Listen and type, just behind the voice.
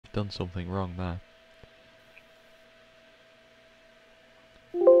done something wrong there.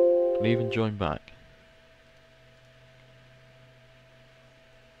 Leave and join back.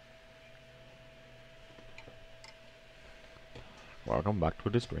 Welcome back to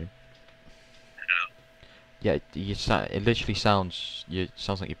the stream. Yeah, it literally sounds.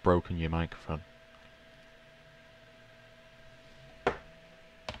 Sounds like you've broken your microphone.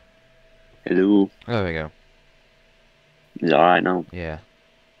 Hello. There we go. Is it alright now? Yeah.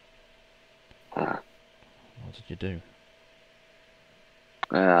 Ah, What did you do?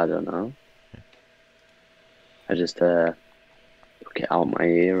 I don't know. I just took it out my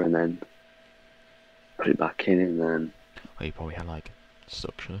ear and then put it back in and then Oh, you probably had like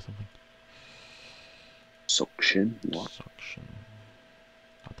suction or something. suction. What? Suction.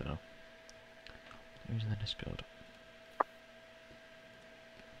 I don't know. Who's in the Discord?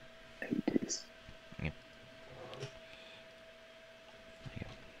 It is. Yeah. There you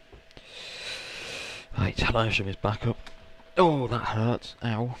go. Right, live stream is back up. Oh, that hurts.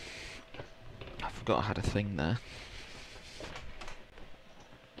 Ow. I forgot I had a thing there.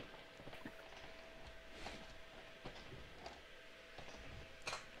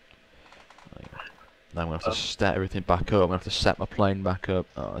 Now I'm going to have to set everything back up. I'm going to have to set my plane back up.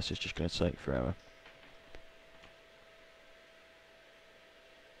 Oh, this is just going to take forever.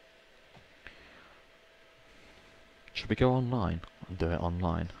 Should we go online and do it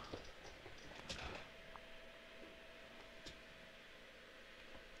online?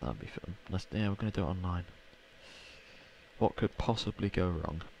 That'd be fun. Yeah, we're going to do it online. What could possibly go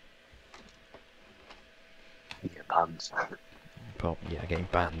wrong? Your pants. Yeah, getting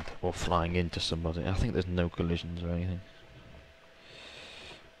banned or flying into somebody. I think there's no collisions or anything.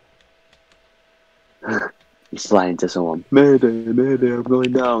 He's flying to someone. Mayday, mayday, I'm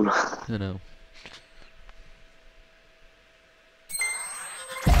going down. I know.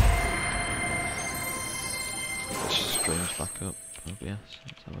 Streams back up. OBS.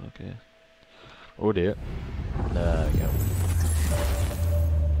 Let's have a look here. Oh dear. There we go.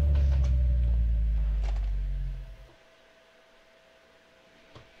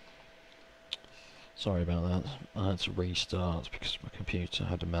 Sorry about that. I had to restart because my computer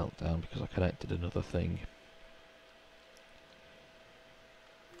had a meltdown because I connected another thing.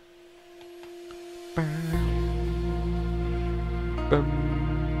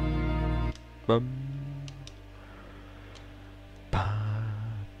 Bum. Bum.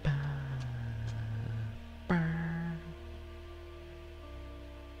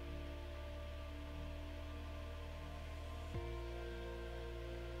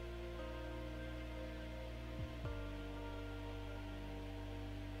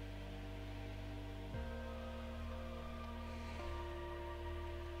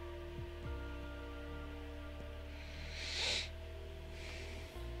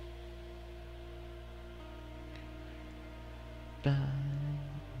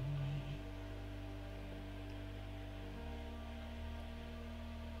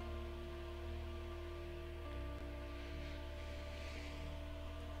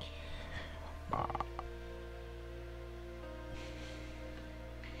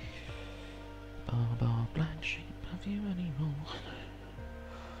 Baba black sheep, have you any more?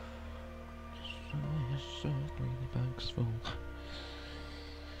 So 3 bags full.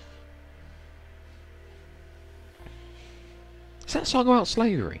 Is that song about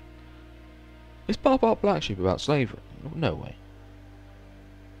slavery? Is Baba Black Sheep about slavery? No way.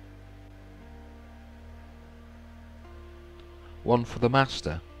 One for the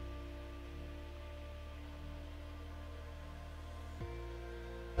master.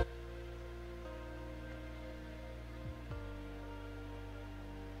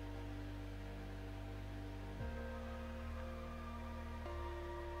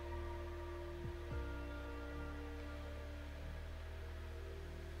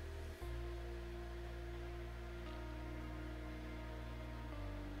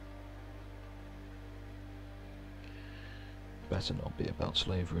 Better not be about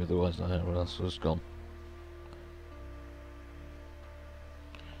slavery, otherwise I know what else has gone.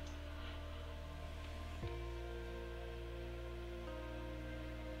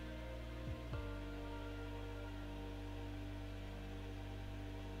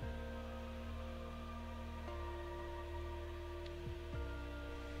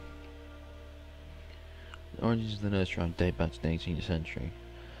 The origins of the nurse rhyme date back to the 18th century,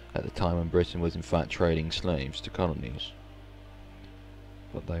 at the time when Britain was in fact trading slaves to colonies.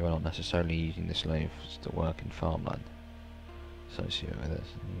 But they were not necessarily using the slaves to work in farmland. Associated with this.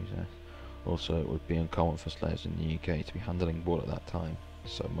 Also, it would be uncommon for slaves in the UK to be handling wool at that time,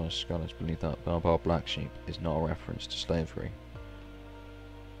 so most scholars believe that Baba Black Sheep is not a reference to slavery.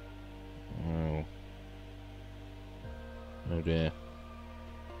 Oh dear.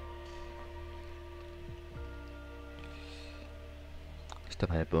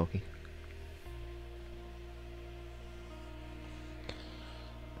 Stop here, Borky.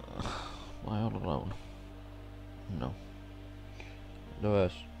 Am I all alone? No.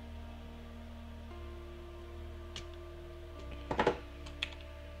 Lewis.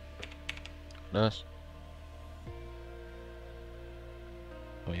 Lewis.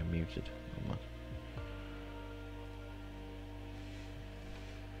 Oh, you're muted. Never mind.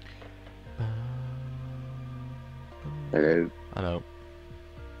 Hello. Hello.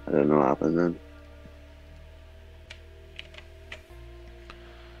 I don't know what happened then.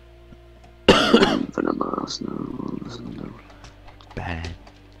 For the mask, no. Bad.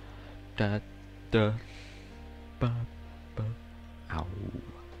 Da da. Ba ba. Ow.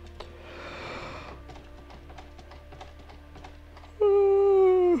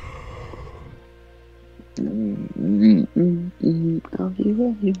 Have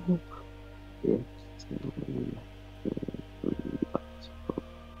you any more?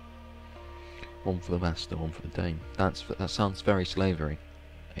 One for the master, one for the dame. That sounds very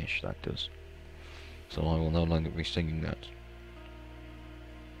slavery-ish, that does. So I will no longer be singing that.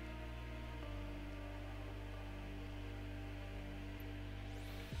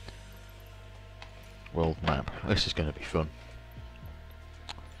 World map. This is going to be fun.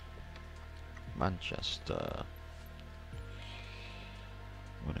 Manchester.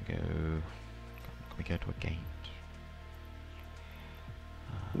 I'm gonna go. Can we go to a gate?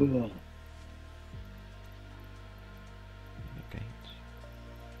 Whoa. A gate.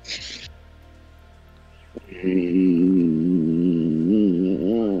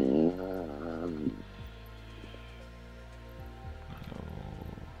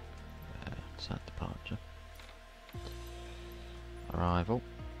 Set departure. Arrival.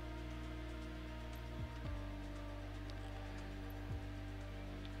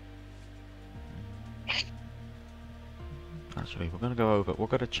 Actually, we're going to go over. We're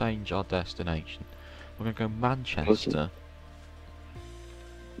going to change our destination. We're going to go Manchester.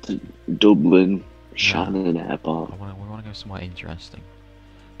 Dublin, Shannon Airport. We want to go somewhere interesting.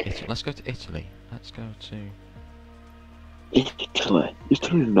 Let's go to Italy. Let's go to. Italy.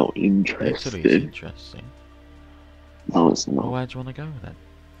 Italy's not interesting. Italy's interesting. No, it's Well, not. where do you want to go then?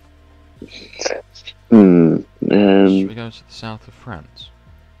 Should we go to the south of France?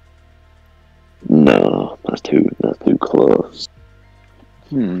 No, that's too close.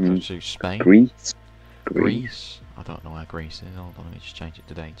 Go to Spain? Greece. Greece? I don't know where Greece is. Hold on, let me just change it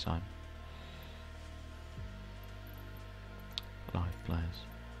to daytime. Live players.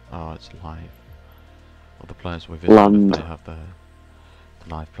 Oh, it's live. Well, the players we visit, Land. they have the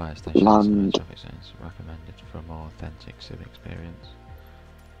live player station. Land. So it's recommended for a more authentic sim experience.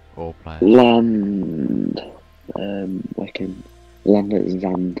 All players. Land. Wicken. Land at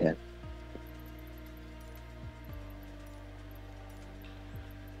Zante.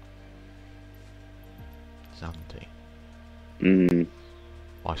 Zante.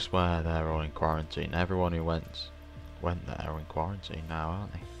 I swear they're all in quarantine. Everyone who went there are in quarantine now,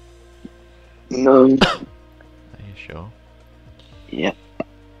 aren't they? No. Are you sure? Yep.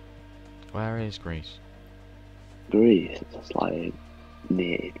 Where is Greece? Greece. It's like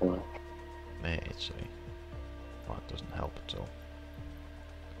near Italy. Near Italy. Well, it doesn't help at all.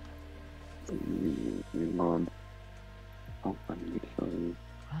 Milan. Oh, I need to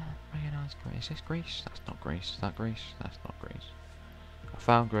Recognise Greece. Is this Greece? That's not Greece. Is that Greece? That's not Greece. I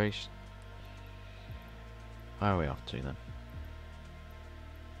found Greece. Where are we off to then?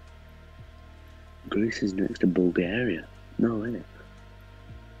 Greece is next to Bulgaria. No, isn't it?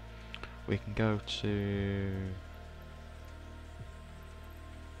 We can go to...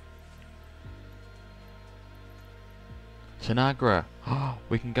 Tanagra!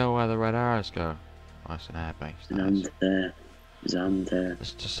 We can go where the red arrows go. Oh, it's an airbase. Zante. Zante.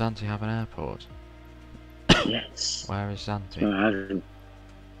 Does Zante have an airport? Yes. Where is Zante? No,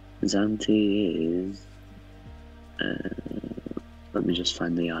 Zante is... let me just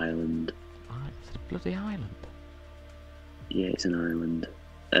find the island. It's a bloody island. Yeah, it's an island.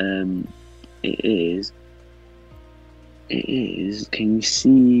 It is... Can you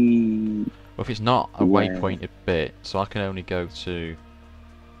see... Well, if it's not a Where? waypointed bit, so I can only go to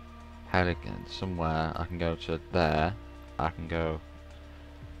Heligan somewhere. I can go to there. I can go.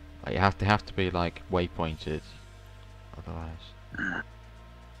 Like, they have to be like waypointed, otherwise.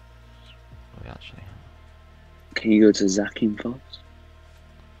 We actually Can you go to Zakynthos?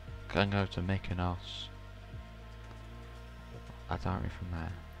 can go to Mykonos. I don't read from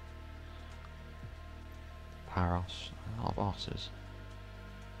there. Paros. A lot of otters.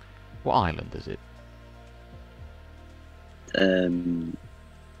 What island is it? Direct,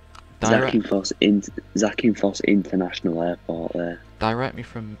 Zakynthos International Airport there. direct me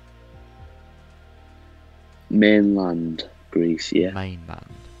from Mainland Greece, yeah. mainland.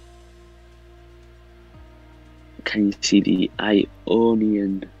 Can you see the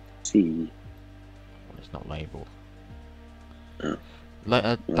Ionian Sea? Well, it's not labelled. Oh.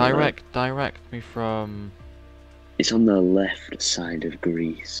 Direct me from It's on the left side of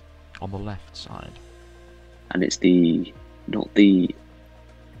Greece, on the left side. and it's it's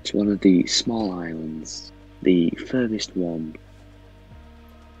one of the small islands, the furthest one.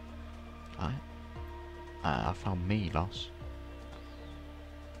 I found Milos.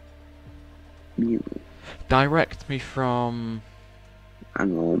 Hang Direct me from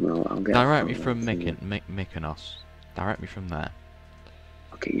on, I'll get. Direct me from Mykonos. Direct me from there.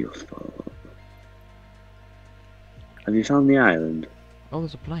 I'll get you a photo. Have you found the island? Oh,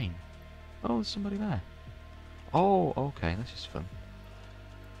 there's a plane. Oh, there's somebody there. Oh, okay, this is fun.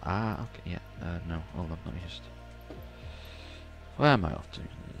 Ah, okay, yeah. No, hold on, let me just. Where am I off to?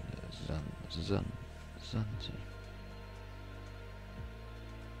 Zanzi.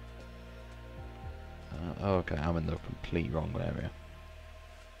 Okay, I'm in the complete wrong area.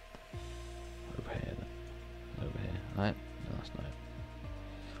 Over here, then. Over here. Right? No, that's not it.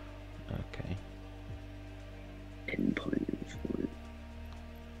 Okay. Endpoint.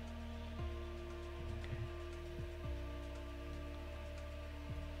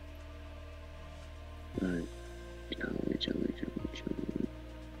 Right. Jelly.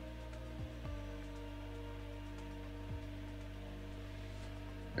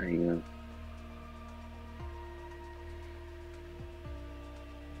 There you go.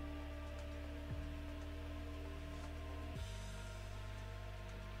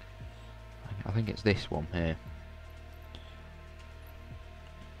 I think it's this one here.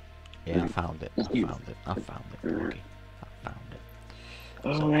 Yeah, I found it. I found it. Lucky. I found it.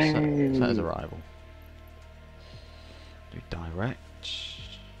 So set as arrival. Do direct.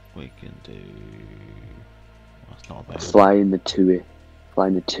 We can do. Well, that's not available. Fly in the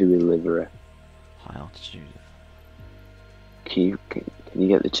Tui livery. High altitude. Can you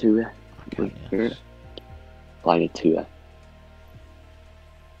get the Tui? I can, yes. Fly in the Tui.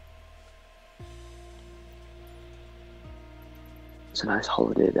 It's a nice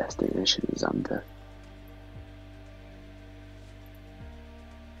holiday destination, Xander.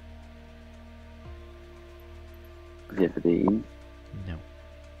 Have you ever been? No.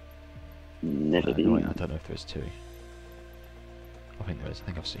 Never been. No, wait, I don't know if there's two. I think there is. I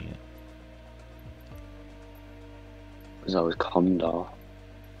think I've seen it. There's always Condor.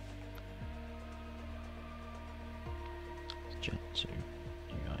 It's Jet 2.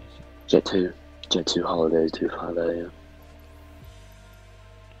 You guys. Jet 2 holidays too far there, yeah.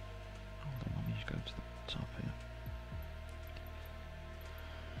 Hold on, let me just go to the top here.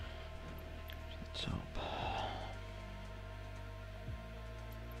 To the top.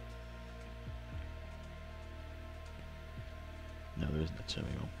 No, there isn't a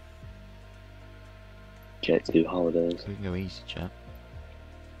terminal. Jet 2 holidays. We can go easy, chat.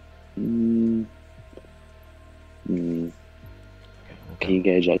 Okay, Okay, Can you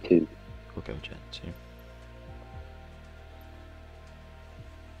get Jet 2? We'll go Jet 2.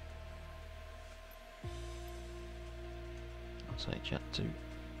 I'll say Jet 2.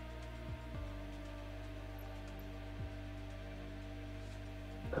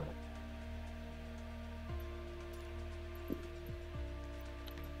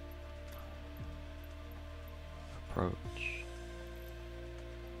 Approach.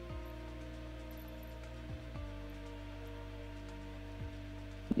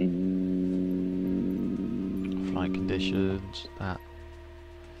 Flight conditions, that.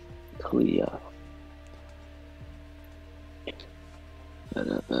 Clear.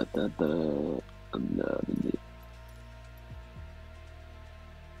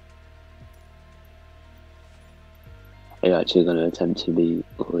 Are you actually going to attempt to be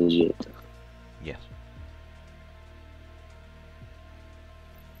legit? Yes.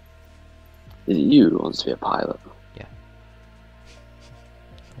 Is it you who wants to be a pilot? Yeah.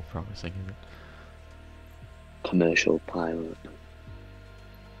 All promising, isn't it? Commercial pilot.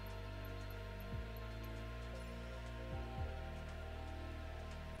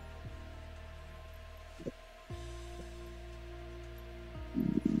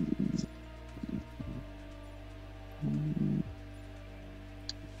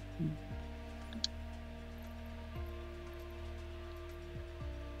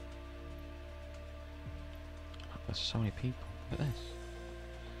 There's so many people. Look at this.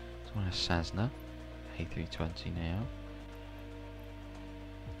 There's one a Cessna A320 now.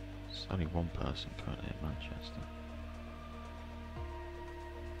 There's only one person currently in Manchester.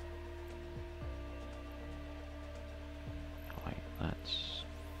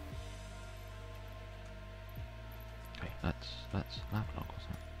 nav log, was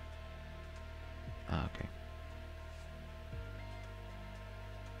that? Ah, okay.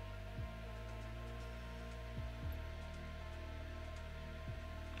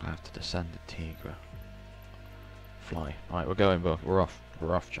 I have to descend the Tigra. Fly. Right, we're going, but we're off.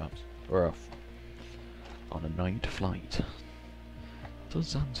 We're off, chaps. We're off. On a night flight to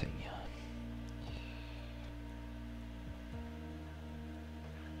Zante.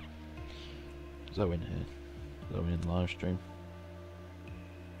 Zoe in here. Zoe in live stream.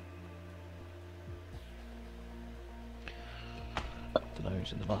 Don't know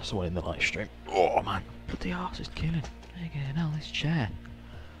who's in the last one in the live stream. Oh man, bloody arse is killing. Again, hell, this chair.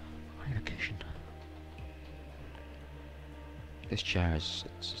 Relocation. This chair is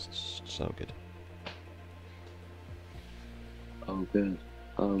it's so good. Oh good.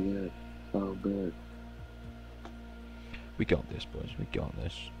 Oh good. Oh good. We got this, boys. We got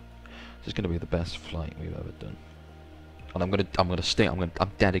this. This is going to be the best flight we've ever done. And I'm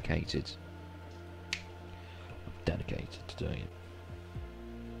dedicated. I'm dedicated to doing it.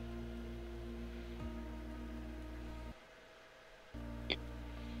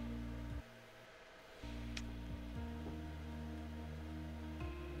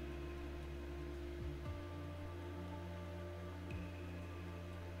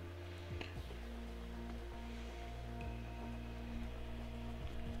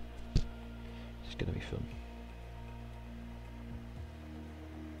 It's going to be fun.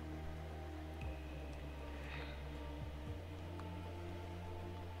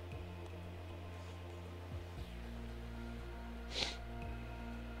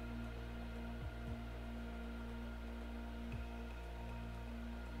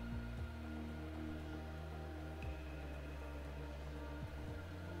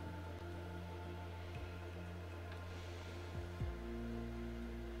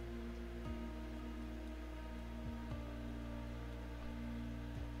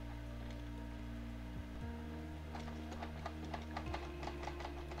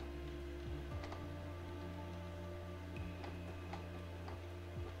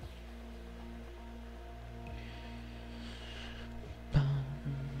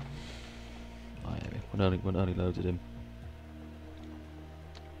 When early loaded him.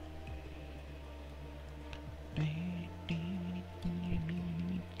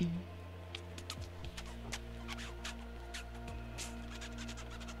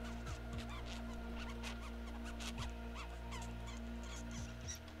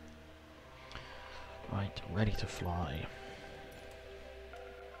 Right, ready to fly.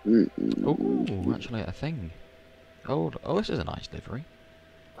 Oh, actually a thing. Oh, this is a nice livery.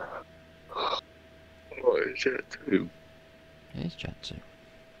 What is it too? It is Jet 2.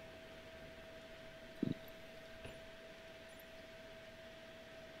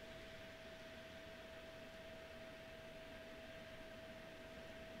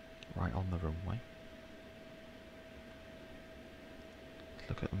 Right on the runway. Let's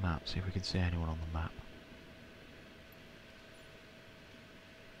look at the map, see if we can see anyone on the map.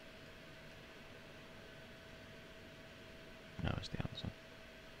 No, is the answer.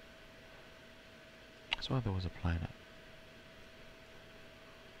 I swear there was a plane at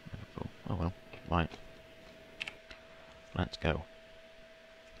Liverpool. Oh well. Right. Let's go.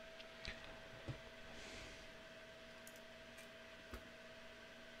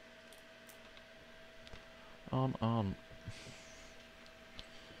 On.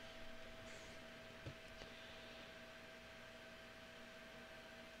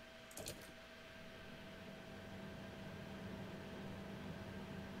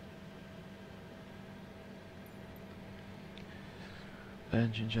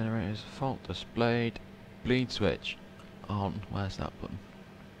 Engine generators fault displayed. Bleed switch on. Where's that button?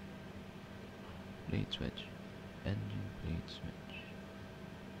 Bleed switch. Engine bleed switch.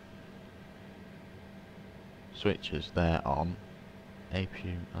 Switches there on.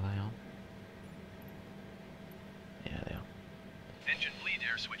 APU, are they on? Yeah, they are. Engine bleed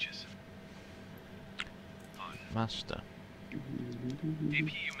air switches. On. Master.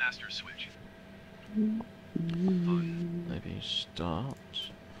 APU master switch. On. Maybe start.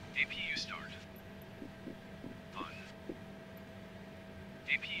 APU start. On.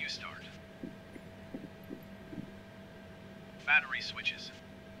 APU start. Battery switches.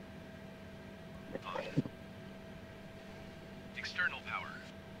 On. External power.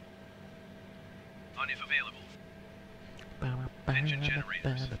 On if available. Engine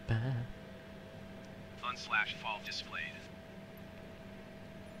generators. On/fault displayed.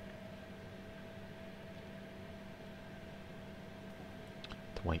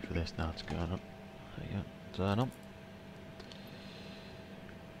 Wait for this now to go up. There you go. Turn up.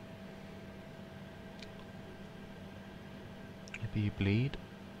 Be bleed.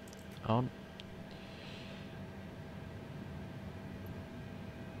 On.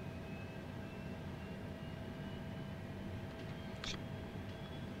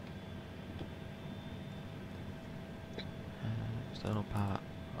 External power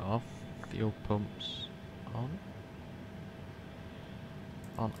off. Fuel pumps on.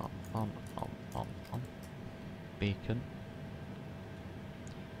 On. Beacon.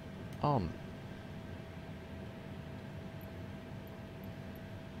 On.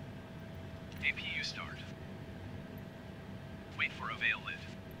 APU start. Wait for avail lit.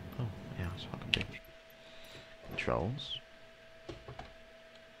 Oh, yeah, so I can do controls.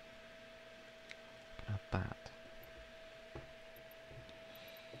 Add that.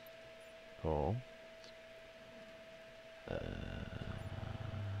 Or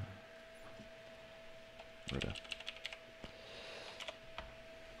rudder.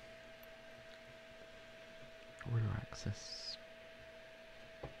 Rudder access.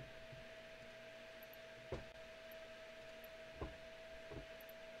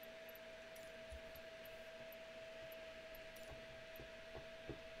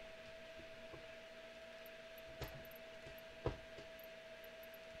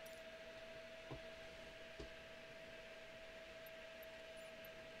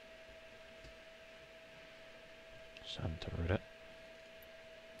 Santa rudder.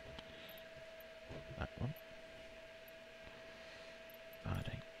 That one.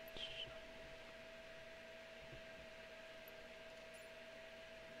 Validate.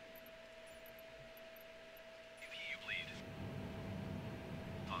 APU bleed.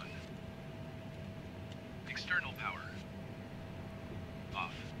 On. External power.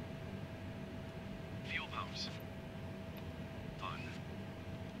 Off. Fuel pumps. On.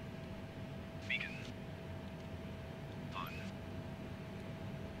 Beacon. On.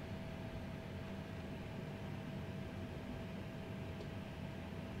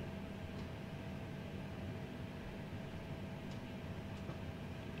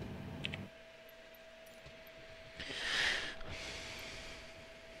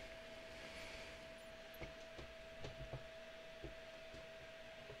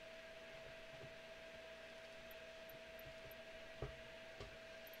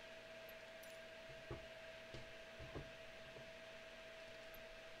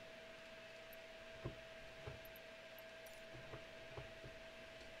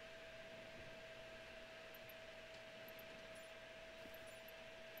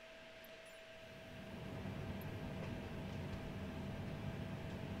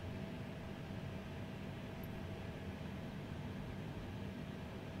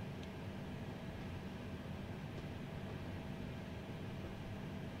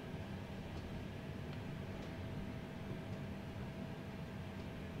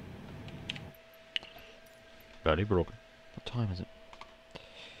 Very broken. What time is it?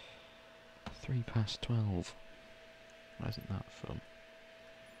 12:03. Why isn't that from?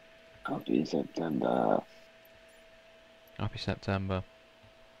 Happy September. Happy September.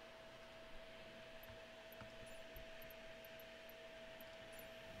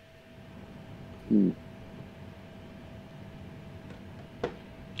 Hmm.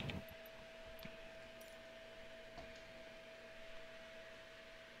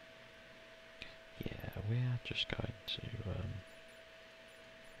 Yeah, we're just going to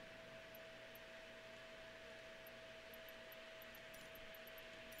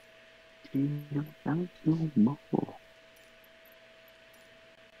No more.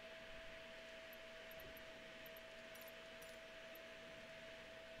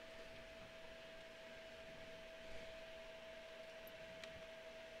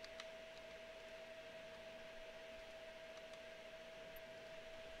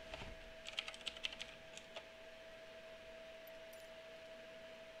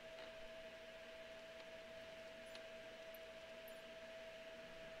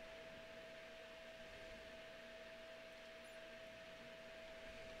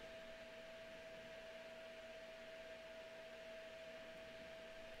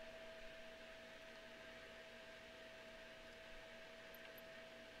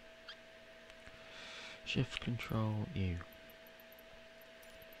 shift control U.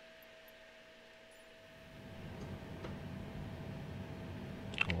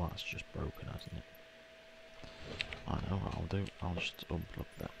 Oh, that's just broken, hasn't it? I know what I'll do. I'll just unplug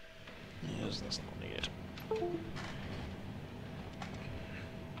that. Yes, that's not needed.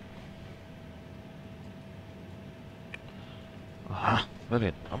 Aha!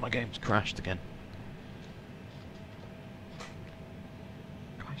 Brilliant. Oh, my game's crashed again.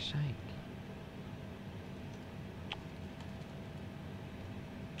 For Christ's sake.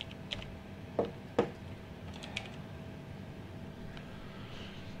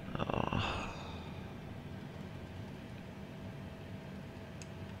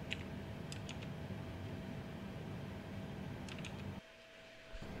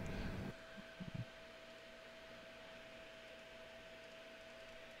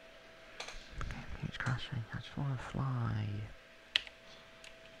 crashing. I just want to fly.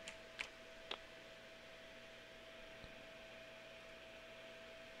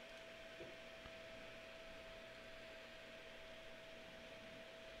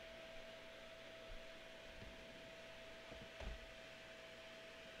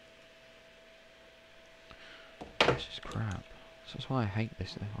 This is crap. This is why I hate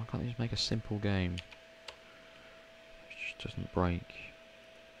this. Why can't they just make a simple game? It just doesn't break.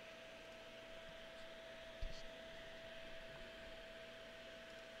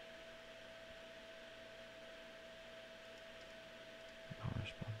 Not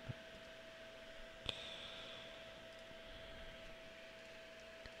responding.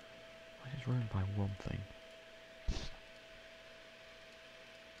 Why is it ruined by one thing?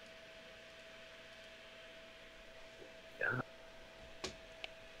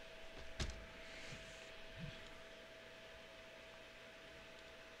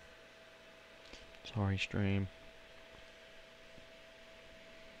 Sorry, stream.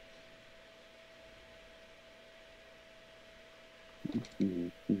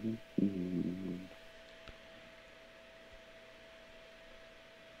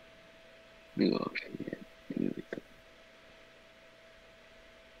 Oh, shit. Here we go.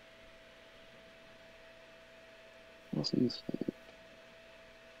 That's insane.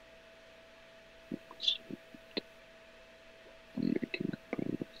 I'm making that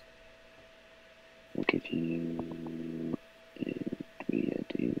progress. I'll give you a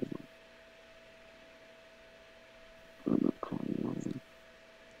idea on the coin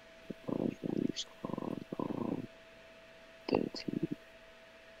of these cards of 13.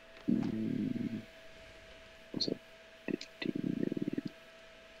 Was it 15 million?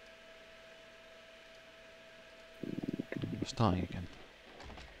 Starting again.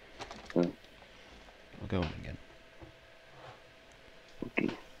 Huh? I'll go on again. Okay.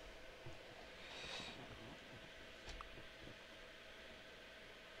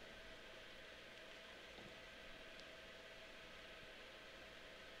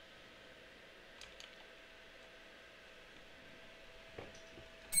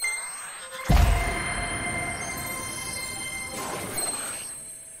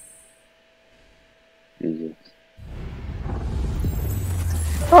 Jesus.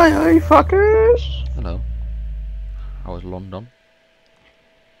 Hi, fuckers! Hello. How was London?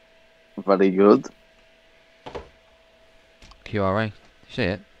 Very good. QRA. Did you see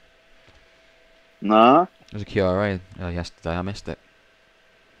it? Nah. There was a QRA yesterday. I missed it.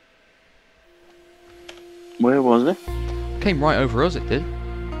 Where was it? Came right over us. It did.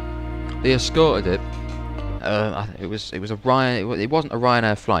 They escorted it. It was a Ryan. It wasn't a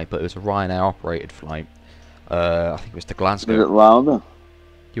Ryanair flight, but it was a Ryanair operated flight. I think it was to Glasgow. Is it louder?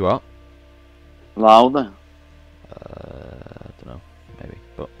 You what? Louder. I don't know. Maybe,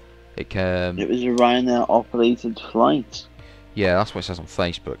 but it came. It was a Ryanair operated flight. Yeah, that's what it says on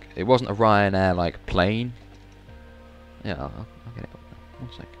Facebook. It wasn't a Ryanair like plane. Yeah, I'll get it up now. 1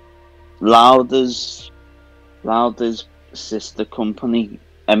 sec. Lauder's sister company.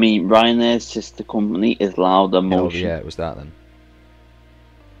 I mean, Ryanair's sister company is Lauder Oh, Motion. yeah, it was that then.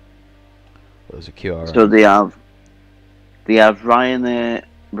 It was a QRA. So they have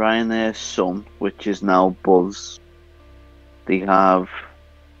Ryanair Sun, which is now Buzz. They have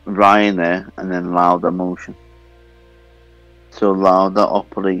Ryanair and then Lauder Motion. So Lauder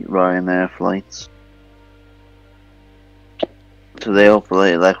operate Ryanair flights. So they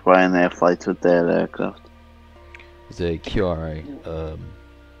operate like Ryanair flights with their aircraft. It's a QRA.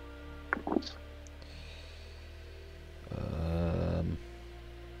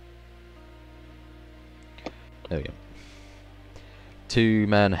 There we go. 2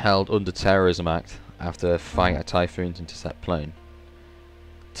 men held under Terrorism Act after a fight at Typhoon's intercept plane.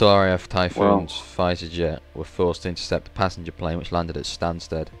 2 RAF Typhoon's fighter jet were forced to intercept a passenger plane which landed at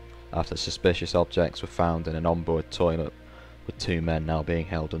Stansted after suspicious objects were found in an onboard toilet, with 2 men now being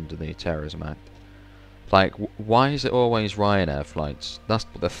held under the Terrorism Act. Like, why is it always Ryanair flights? That's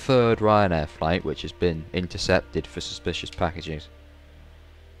the 3rd Ryanair flight which has been intercepted for suspicious packages.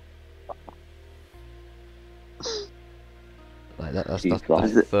 Like that's the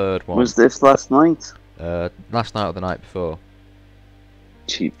 3rd one. Was this last night? Last night or the night before.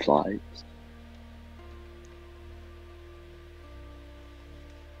 Cheap flights.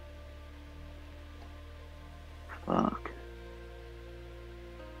 Fuck.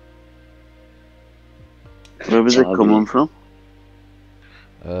 Where was it coming from?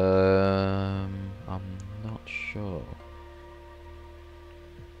 I'm not sure.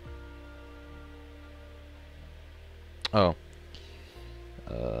 Oh.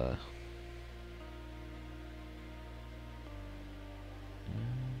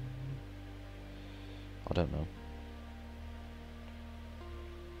 I don't know.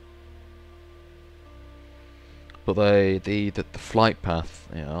 But the flight path,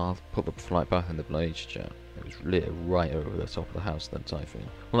 you know, I'll put the flight path in the Blaze chat. It was lit right over the top of the house, that Typhoon.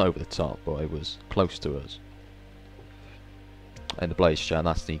 Well, not over the top, but it was close to us. In the Blaze chat,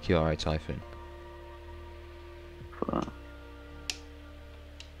 that's the QRA Typhoon.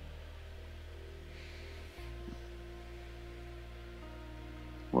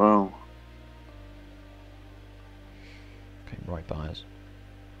 Wow. Came right by us.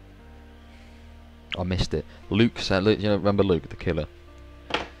 I missed it. Luke said, you know, remember Luke, the killer?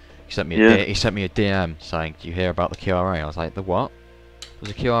 He sent me a he sent me a DM saying, "Do you hear about the QRA?" I was like, "The what?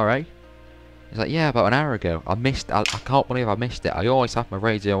 There's a QRA?" He's like, "Yeah, about an hour ago. I missed. I can't believe I missed it. I always have my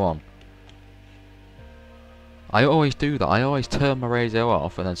radio on. I always do that. I always turn my radio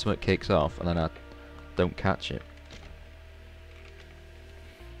off, and then something kicks off, and then I don't catch it."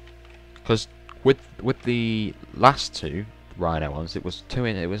 Because with the last two Rhino ones, it was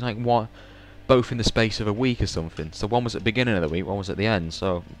it was like one, both in the space of a week or something. So one was at the beginning of the week, one was at the end.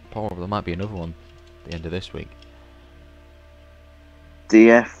 So probably there might be another one at the end of this week.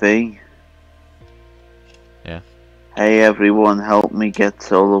 DFV. Yeah. Hey everyone, help me get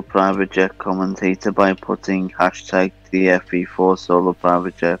solo private jet commentator by putting hashtag DFV4 solo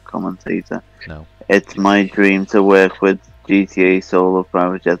private jet commentator. No. It's my dream to work with GTA solo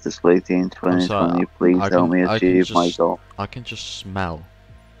private jet display team 2020. Please help me achieve my goal. I can just smell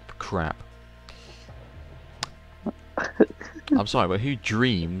the crap. I'm sorry, but who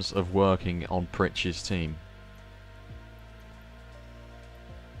dreams of working on Pritch's team?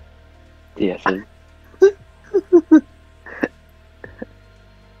 DFV.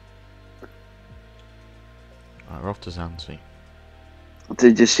 Right, we're off to Zanzi.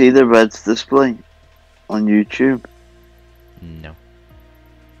 Did you see the Reds display on YouTube? No.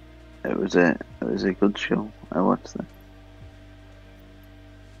 It was a good show. I watched it.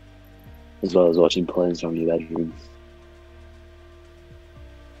 As well as watching planes from your bedroom.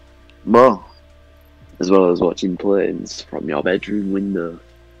 Well, As well as watching planes from your bedroom window.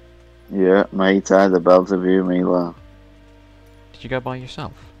 yeah, mate, I had a bell to view me lad. Did you go by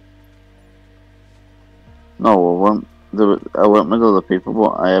yourself? No, I went with other people,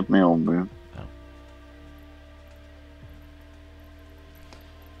 but I had my own room.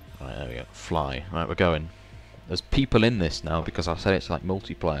 Right, there we go. Fly. Right, we're going. There's people in this now because I said it's like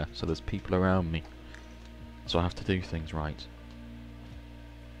multiplayer, so there's people around me. So I have to do things right.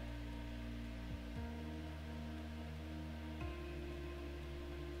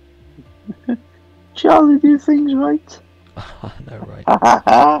 Charlie, do things right. I know,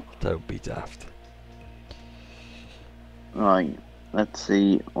 right? Don't be daft. Right, let's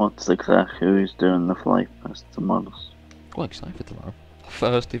see what's the crack. Who's doing the flight past tomorrow? Quite excited for tomorrow.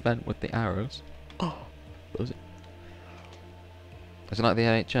 First event with the arrows. Oh, what was it? Is it like the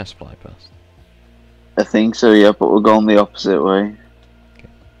NHS fly past? I think so, yeah, but we're going the opposite way. Okay.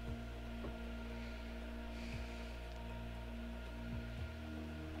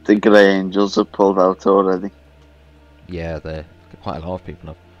 The Grey Angels have pulled out already. Yeah, they're quite a lot of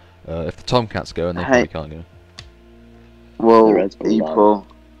people now. If the Tomcats go, and they Hey. probably can't go. Well, The Reds pulled out. people,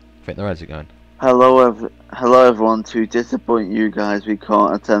 I think the Reds are going. hello everyone. To disappoint you guys, we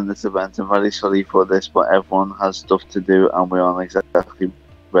can't attend this event. I'm very sorry for this, but everyone has stuff to do, and we aren't exactly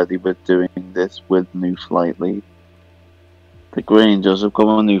ready with doing this with new flight lead. The Grey Angels have come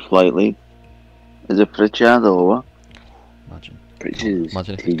on new flight lead. Is it Pritchard or what? Imagine. Pritch's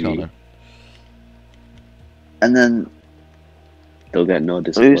Imagine if it's TG. Connor. And then They'll get no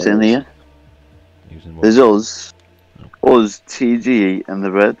displays. who's in here? Using what? There's us, TGE, and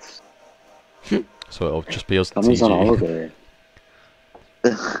the Reds. So it'll just be us. Connor's on TG. holiday.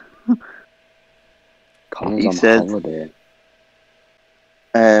 Connor's He on said- holiday.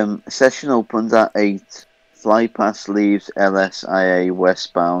 Session opens at 8. Fly pass leaves LSIA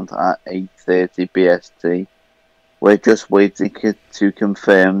westbound at 8:30 BST. We're just waiting to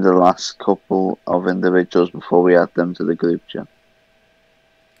confirm the last couple of individuals before we add them to the group chat.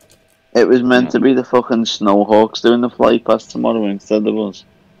 It was meant to be the fucking Snowhawks doing the fly pass tomorrow instead of us.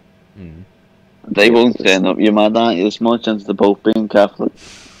 Mm. They won't turn up. You're mad, aren't you? There's more chance of both being Catholic.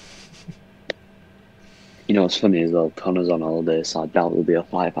 You know what's funny as well? Connor's on holiday, so I doubt there'll be a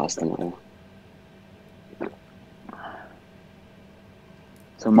fly past tomorrow.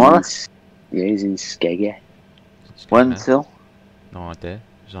 Tomorrow? Yeah, he's in Skeggy. When till? No idea. It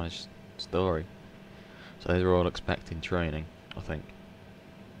was on his story. So they're all expecting training, I think.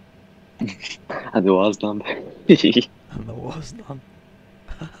 And there was none. And there was none.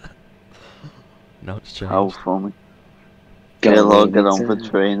 No, it's How changed. funny. Go They'll all on, get on for it's,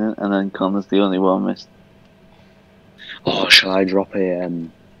 training, and then Connor's the only one missed. Oh, shall I drop a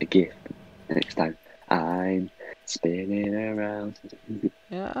gift next time? I'm spinning around.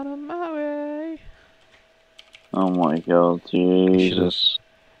 Yeah, out of my way. Oh my god, Jesus.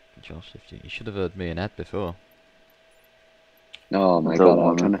 Josh, you should have heard me and Ed before. Oh I my don't god, I was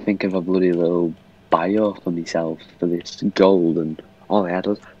wanna. trying to think of a bloody little bio for myself for this gold, and all I had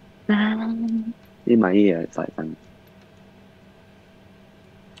was in my ear. It's like, thanks.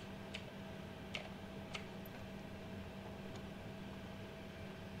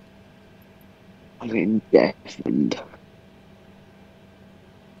 I'm getting deafened.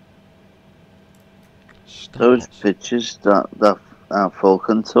 Those Stars. pictures that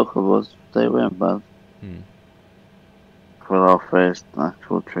Falcon took of us, they weren't bad Hmm. for our first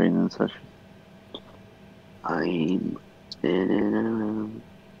actual training session. I'm spinning around.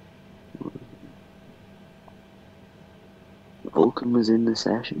 Vulcan was in the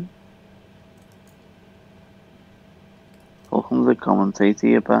session. Falcon's a commentator,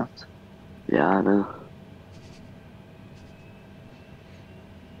 you bet. Yeah, I know.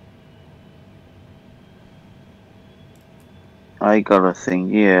 I got a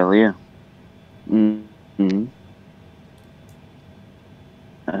thingy earlier. Mm-hmm.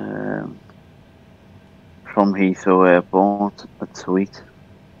 From Heathrow Airport, a tweet.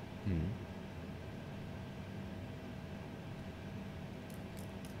 Hmm.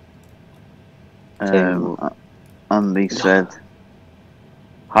 And they said,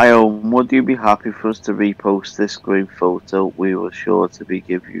 "Hi, Owen, would you be happy for us to repost this group photo? We were sure to be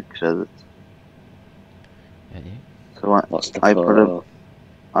give you credit." Yeah, yeah. So What's the I photo?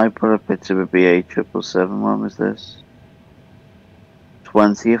 put a picture of BA 777. When was this?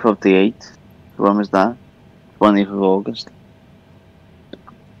 20th of the 8th. When was that? 20th of August.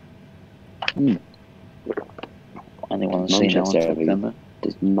 Anyone see now in Manchester, September?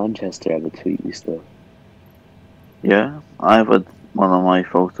 does Manchester ever tweet you stuff? Yeah, I've had one of my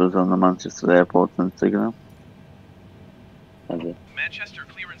photos on the Manchester Airport Instagram. Have you? Manchester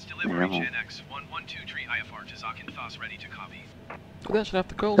clearance delivery Yeah. Chanex 1123 IFR to Zakin Thas ready to copy. We actually have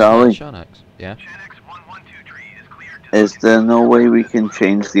the calls Charlie. tonight, Shanex. Yeah. Chanex 1123 is cleared to Is there no way we can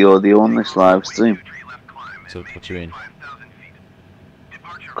change the audio on this live stream? So what you mean?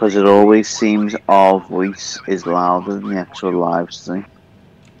 Because it always seems our voice is louder than the actual live stream.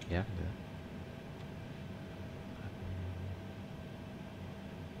 Yeah, I can do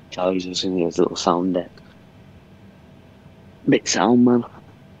Charlie's just in his little sound deck. Bit sound, man.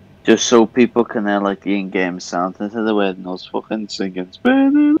 Just so people can hear like the in-game sound instead of wearing those fucking singing.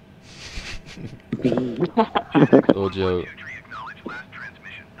 that. Audio.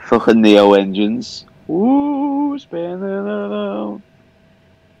 Fucking Neo engines. Ooh, spinning around.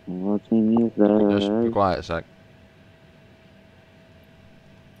 What's in your Just be face? quiet a sec.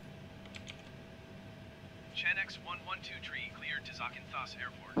 Chanex 1123 cleared to Zakin Thas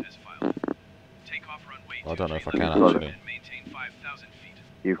Airport as filed. Takeoff runway I don't know if I 23 can left actually. and maintain 5,000 feet.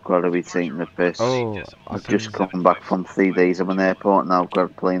 You've got to be taking the piss. Oh, I I've can. just come back from 3 days of an airport and I've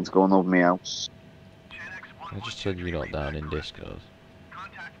got planes going over my house. I just said you're not down in Discord.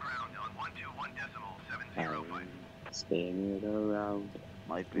 Contact ground on 121.70 I'm spinning around.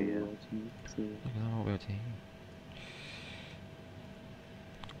 Might be it. Oh, we're team.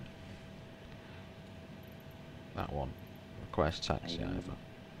 That one. Request taxi over.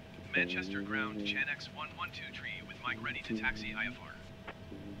 Manchester ground Chanex 1123 with Mike ready to taxi IFR.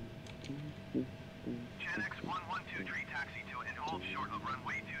 Chanex 1123 taxi to and hold short of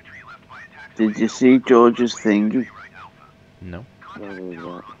runway 23 left by a taxi. Did you see George's thingy No.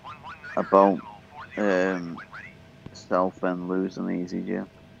 about Southend losing EasyJet?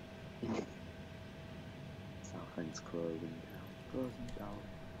 Southend's closing down.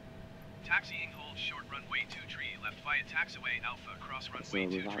 Taxiing hold short runway 23 left via taxiway Alpha cross So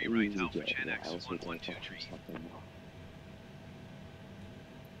runway without 23 right EasyJet, Alpha what Chanex else would they call 1123. Southend now?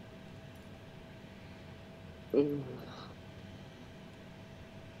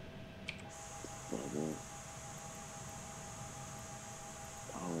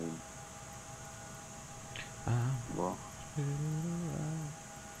 What?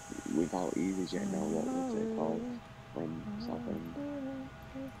 Without EasyJet now, what would they call from Southend?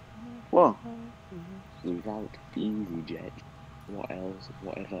 What? Without EasyJet, what else?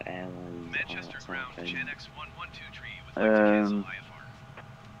 Whatever airlines Manchester are ground Southend? Chanex 1123 would like to cancel IFR.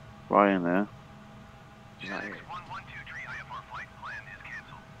 Ryanair. Is that Chanex it? 1123 IFR flight plan is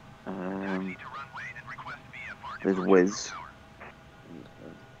cancelled. Taxi to runway and request VFR There's departure Wizz. from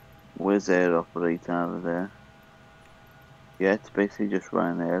tower. Wizz Air operate out of there. Yeah, it's basically just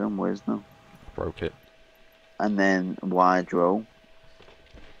Ryanair and Wizz now. Broke it. And then Wydrow.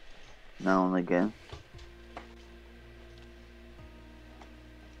 Now and again.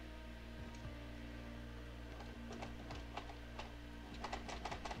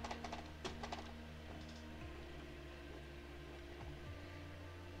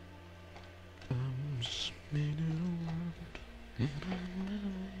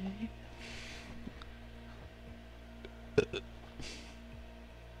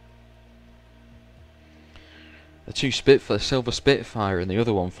 The two Spitfire, Silver Spitfire, and the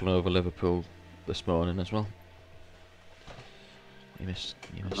other one flew over Liverpool this morning as well. You missed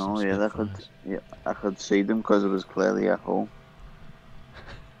some No, yeah, Spitfires. I could see them because it was clearly at home.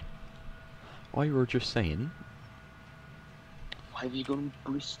 Why you were just saying? Why have you gone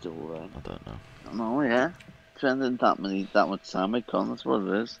to Bristol then? I don't know. No, yeah. Spending that much time at Con, that's what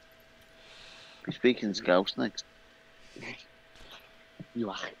it is. Be speaking Scouse next. You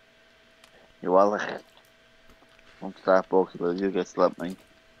are. You are like. Won't start talking, you get slapped me.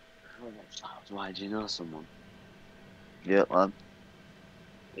 Why do you know someone? Yeah, lad.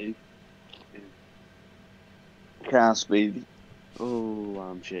 Who? Car speed. Oh,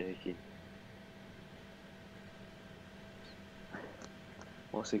 I'm shaking.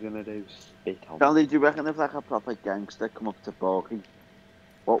 What's he gonna do? Spit on? Charlie, do you reckon if like a proper gangster come up to Borky,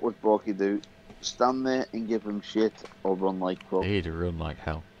 what would Borky do? Stand there and give him shit or run like fuck? He'd run like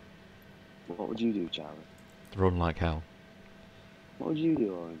hell. What would you do, Charlie? Run like hell. What would you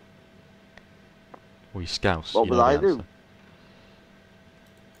do, Owen? We Scouse. What you would know the I do? answer.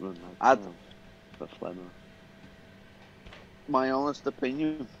 Run like I'd- hell. For Flemmer. My honest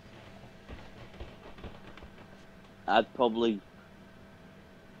opinion, I'd probably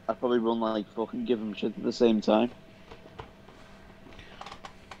run like fuck and give him shit at the same time.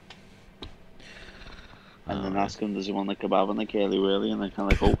 And then ask him, does he want a kebab and a curly whirly? And I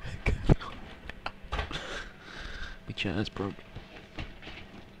kind of go, My chair's broke.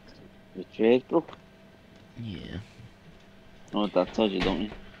 your chair's broke. Yeah. Know what that tells you, don't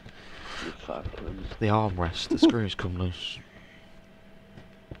you? You fat cunt. The armrest, the screws come loose.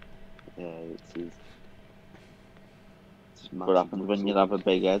 Yeah, it's his. It's What happens when you have a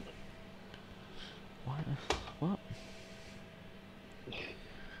big head? What?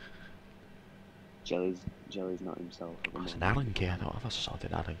 Jelly's not himself at the Oh, it's an moment. Allen key. I don't have a solid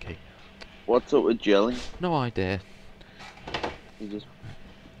Allen key. What's up with Jelly? No idea. He just.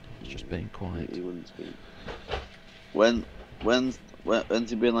 It's just being quiet. He wouldn't speak. When's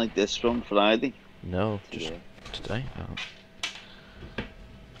he been like this from Friday? No, just Yeah. today. Oh.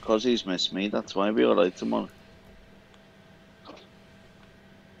 Because he's missed me, that's why we're alright tomorrow.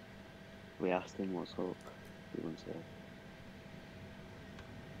 We asked him what's up. He wouldn't say.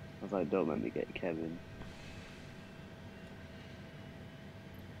 I was like, don't let me get Kevin.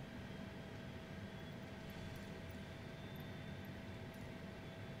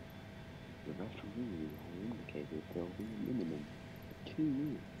 The referee has indicated there will be a minimum of 2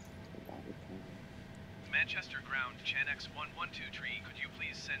 minutes by the time. Manchester ground, Chanex 112 tree, could you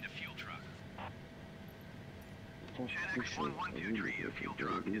please send a fuel truck? Chanex 112 tree, a fuel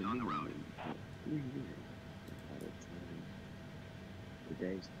truck is on the road. 3 minutes by the time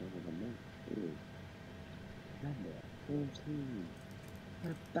today's time of the month is number 14.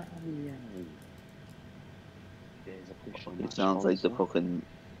 Rebellion. Today's official It match sounds like the sponsor. fucking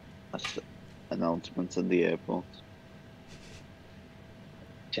announcements in the airport.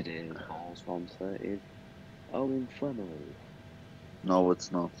 Today's ball sponsor is Owen Flemmer. No,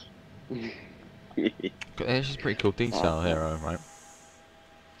 it's not. This is pretty cool detail here, right?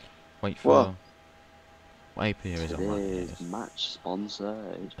 Wait What? for. What AP is on Today's that? match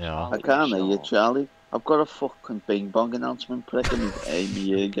sponsor is Yeah. I can't hear you, Shaw. Charlie. I've got a fucking bing bong announcement pricking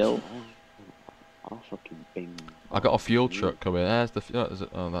me ear girl. I'll fucking bing. I got a fuel truck coming. There's the fuel. Is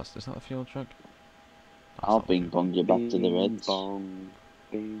that the fuel truck? That's I'll not the bing bong you back to the Bing Reds. bong,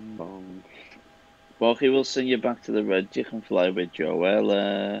 bing bong. Borky will send you back to the Reds. You can fly with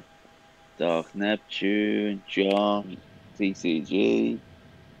Joella, Dark Neptune, John, TCG.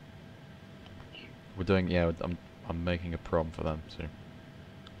 We're doing. Yeah, I'm making a prom for them too.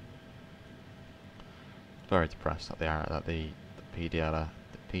 Very depressed that the PDL,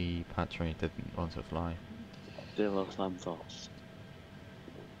 the P Patry didn't want to fly. De Los Santos.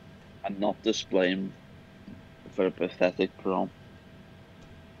 I'm not displaying for a pathetic prom.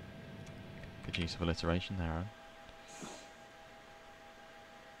 Good use of alliteration there, Aaron.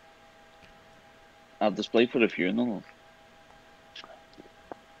 I'll display for a funeral.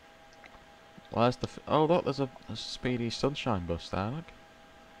 Where's the? Oh look, there's a speedy sunshine bus there. Look.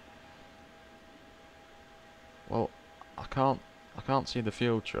 Well, I can't see the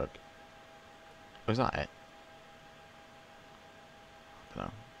fuel truck. Oh, is that it? I don't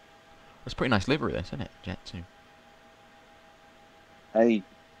know. It's a pretty nice livery, this, isn't it? Jet 2. Hey.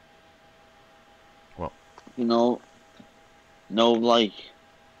 What? You know, like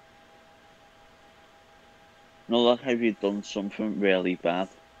have you done something really bad?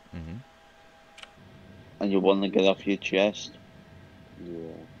 Mm-hmm. and you want to get off your chest. Yeah.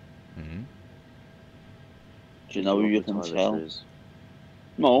 Hmm. Do you know who What you the can tell? toiletries.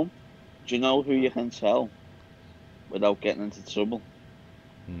 No. Do you know who you can tell without getting into trouble?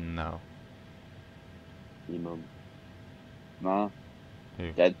 No. Your mum. Nah.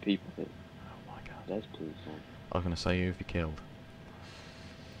 Who? Dead people. Oh my god. Dead people. I was gonna say who have you killed?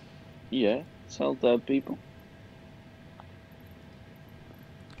 Yeah. Tell dead people.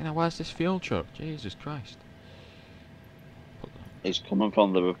 You know, where's this fuel truck? Jesus Christ. It's coming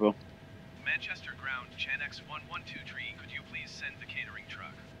from Liverpool. Manchester ground, Chanex 112 tree. Could you please send the catering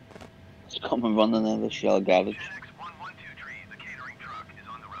truck? It's coming running in the Shell garage. Chanex 112 tree, the catering truck is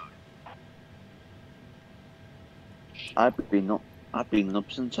on the road. I've been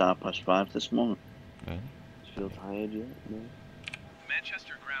up since 5:30 this morning. Really? Do you feel tired yet? No.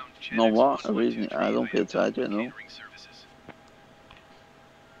 Manchester ground, Chanex No what? 112 I don't feel tree. I am tired done yet, with no. catering services.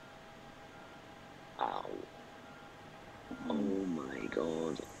 Ow. Oh my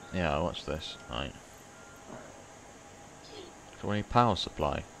god. Yeah, watch this. Right. So we need power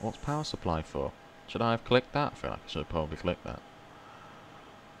supply. What's power supply for? Should I have clicked that? I feel like I should have probably clicked that.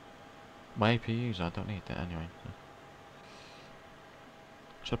 My APUs, I don't need that anyway.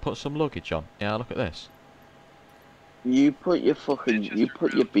 Should I put some luggage on? Yeah, look at this. You put your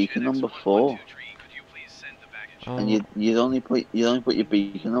beacon number 4, Oh, and you only put your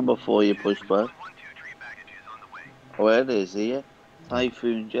beacon number 4. You push back. Where it is here?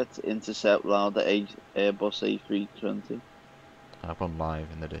 Typhoon jets intercept Lauda Airbus A320. I've gone live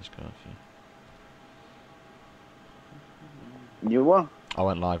in the Discord. You what? I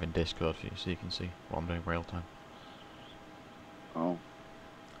went live in Discord for you, so you can see what I'm doing real time. Oh,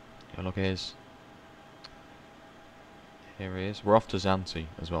 Yeah, look, here he is. We're off to Zante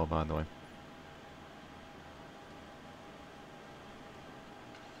as well, by the way.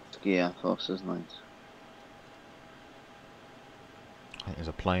 Ski Athos is nice. I think there's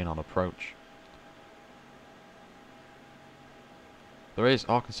a plane on approach. There is.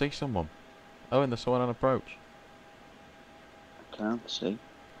 Oh, I can see someone. Oh, and there's someone on approach. I can't see.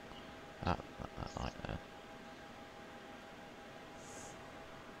 That light there.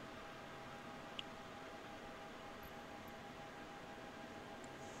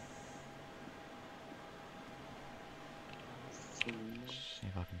 See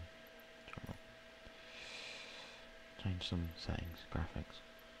if I can change some settings, graphics.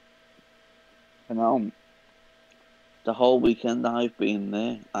 And the whole weekend I've been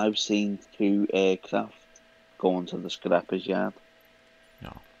there, I've seen 2 aircraft going to the scrappers yard.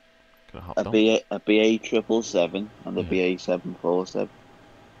 No, could have hopped A on. BA 777 and a Yeah. BA 747.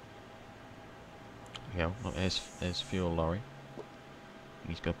 Yeah, look, here's fuel lorry.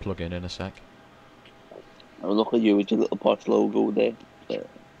 He's gonna plug in a sec. Oh, look at you with your little Porsche logo there.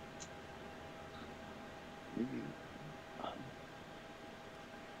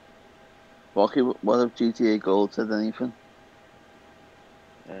 What if GTA Gold said anything?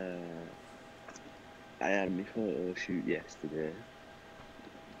 I had my photo shoot yesterday.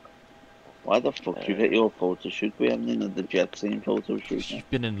 Why the fuck did you get your photo shoot? We haven't even had the jet scene photo shoot yet. You've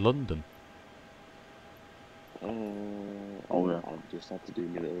been in London. Oh, yeah. I just had to do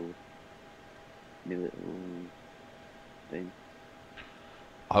my little thing.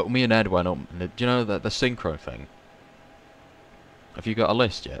 Oh, me and Ed went up. And do you know the synchro thing? Have you got a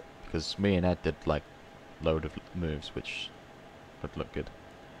list yet? Because me and Ed did like load of moves, which would look good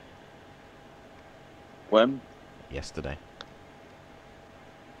When? yesterday.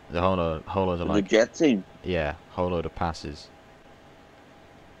 The whole load of The like jet team? yeah, whole load of passes.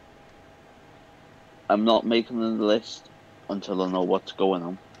 I'm not making the list until I know what's going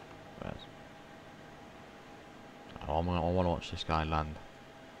on. Whereas, I want to watch this guy land.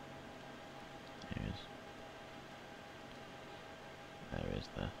 There he is. There he is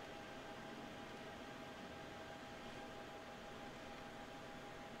there.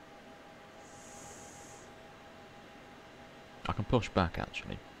 I can push back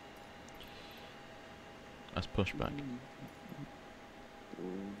actually. Let's push back.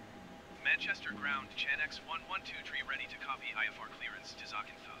 Manchester ground, Chanex 112 tree ready to copy IFR clearance to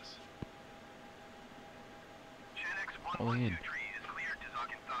Zakynthos. Chanex Oh, yeah. 112 tree is cleared to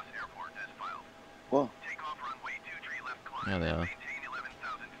Zakynthos Airport as filed. What? Takeoff runway 23 left climb. Yeah, they are. Maintain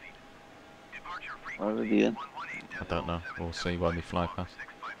 11,000 feet. Departure Where are frequency they in? 118.775. I don't know. We'll see when we fly past.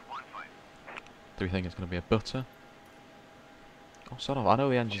 6515. Do we think it's going to be a butter? Oh, sort of. I know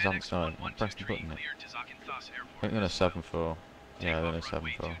the engine's haven't started. I pressed the button. Cleared to Zakynthos Airport. I think they're a as filed. 7-4. Yeah, they're a Takeoff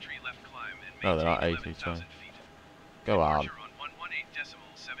runway 7-4. 23 left climb and No, they're not maintain 80, 11,000 feet. Go on. Departure on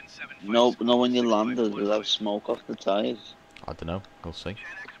 118.775. No, when you land, does it have smoke off the tyres? I don't know. We'll see.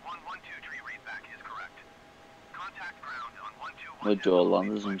 Chanex 112 tree readback is correct. With your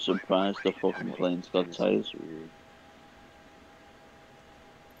landers, I'm surprised the fucking plane's got tires.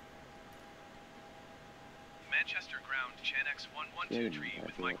 Manchester ground, Chanex 112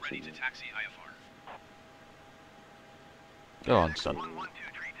 with Mike ready to taxi IFR. Go on, son. 112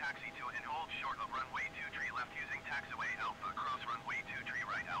 taxi to and hold short of runway 23 left using taxiway Alpha, cross runway 23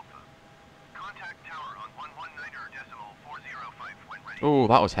 right Alpha. Contact tower on 119.405 when ready. Oh,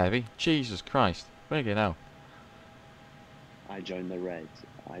 that was heavy. Jesus Christ. Friggin' hell. I joined the Reds.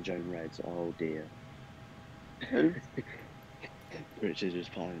 Oh dear. Who? Richard just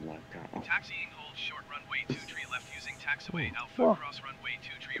flying like that. Oh, Taxiing hold short runway 23 left using taxiway Alpha, What? cross runway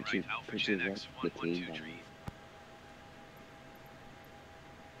 23 Richard, right Alpha, Richard Chanex left the team. 112.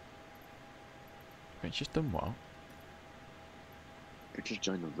 It's just done what? Richard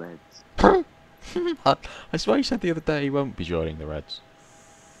joined the Reds. I swear you said the other day he won't be joining the Reds.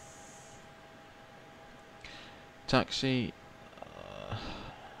 Taxi.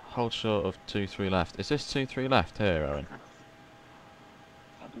 Hold short of 2-3 left. Is this 2-3 left here, Owen?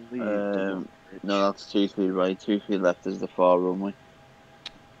 I believe the No, that's 2-3 right. 2-3 left is the far runway.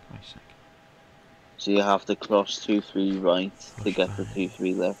 Christ's sake. So you have to cross 2-3 right to get to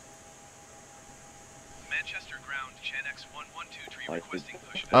 2-3 left. Manchester ground, Chanex 1123 I requesting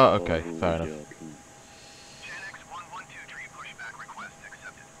pushback. Oh, okay, fair enough. Chanex 1123 pushback request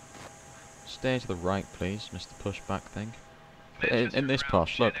accepted. Stay to the right, please, Mr. Pushback thing. Manchester In this ground,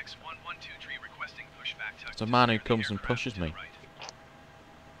 posh, look. Chanex 1123 requesting pushback to It's a man who secure the comes and aircraft pushes to the me. right.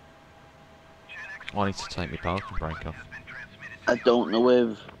 I need to take my parking brake off. I don't know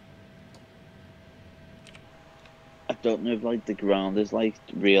if like the ground is like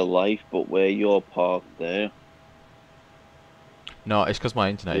real life, but where you're parked there, No, it's because my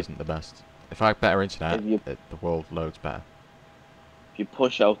internet isn't the best. If I had better internet, If you- the world loads better. if you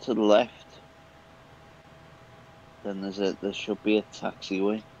push out to the left, then there should be a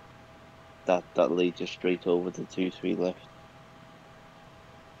taxiway that leads you straight over to 2-3 left.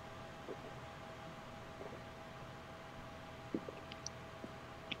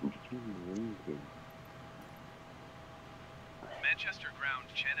 Manchester ground,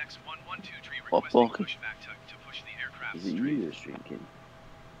 Chanex 1123 What requesting fucking- pushback to push the aircraft Is it straight. you that's drinking?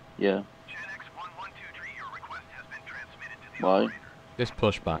 Yeah. Chanex 1123, your request has been transmitted to the Why? operator. This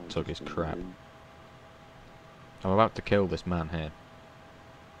pushback tug is crap. I'm about to kill this man here.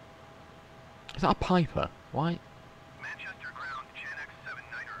 Is that a Piper? Why? Manchester ground, Chanex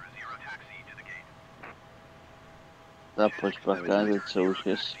 79er, zero taxi to the gate. That pushback guy is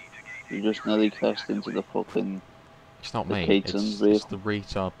socialist. You just nearly crashed into the fucking. It's not The me. Caton's It's the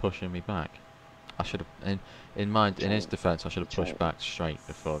retard pushing me back. I should have, in his defence, I should have pushed back straight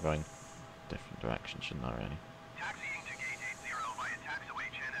before going different direction, shouldn't I? Really? Taxiing to gate 80 via taxiway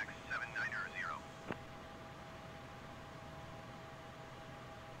Chanex 79er.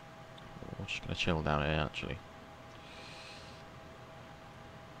 We're just gonna chill down here, actually.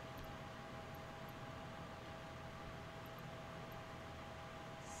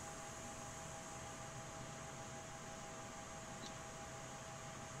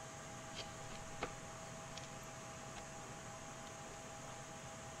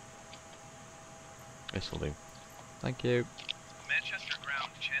 This'll do. Thank you. Manchester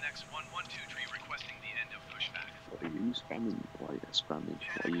ground, Chanex 1123 requesting the end of pushback. What are you spamming? Why are you spamming?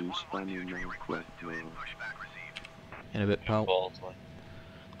 Why are you spamming now? request to end pushback received. In a bit, pal.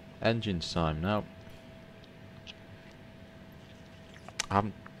 Engine's time now. I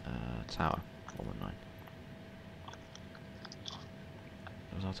haven't. Tower 119.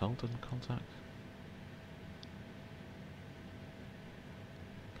 Was I told to contact?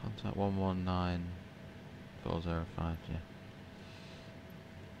 Contact 119405. Yeah.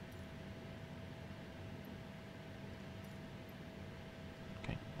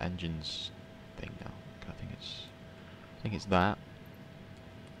 Okay, engines thing now. I think it's that.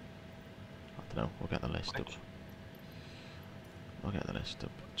 I don't know. We'll get the list up.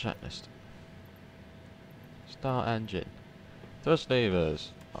 Checklist. Start engine. Thrust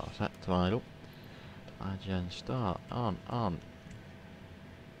levers. Oh, set to idle. Engine start. On.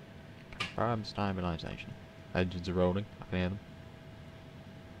 Confirm stabilisation. Engines are rolling. I can hear them.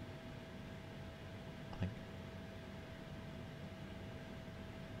 I think.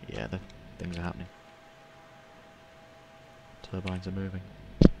 Yeah, the things are happening. Turbines are moving.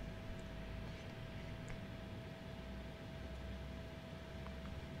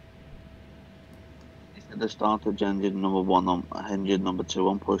 The started engine number 1 on engine number 2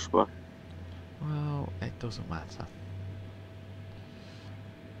 on pushback. Well, it doesn't matter.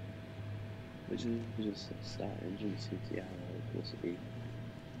 Which is just start engine CTR plus E.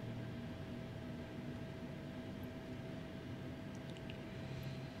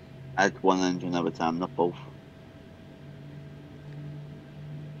 Add one engine at a time, not both.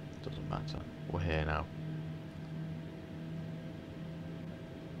 Doesn't matter. We're here now.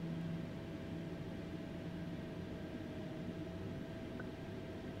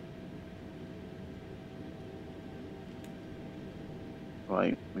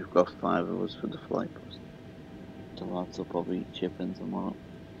 Right, we've got 5 of us for the flight bus. The lads will probably chip in tomorrow.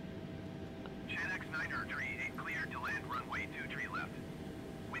 Shanx 9er tree 8 cleared to land runway 2 tree left.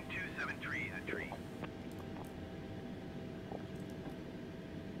 Wind 27 tree at tree.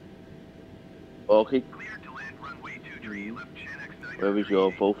 Okay, Cleared to land runway 2 tree left Shanx 9er. where was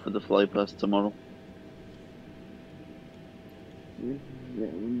your vote for the flight bus tomorrow? Yeah,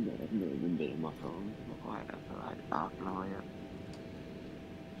 I've never been bit on my phone. Quite for like half an hour yet.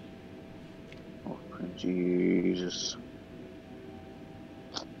 Oh, Jesus.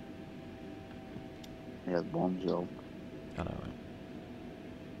 He had one job. I know it.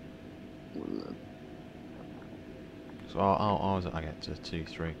 Well, So how was it I get to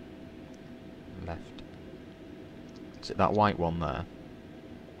 2-3? Left. Is it that white one there?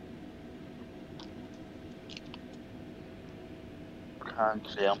 Can't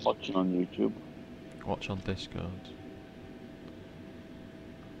say I'm watching on YouTube. Watch on Discord.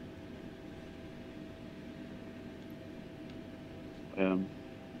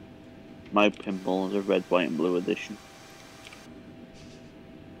 My pinball is a red, white, and blue edition.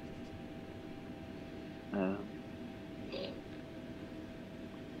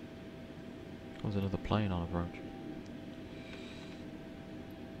 There's another plane on approach.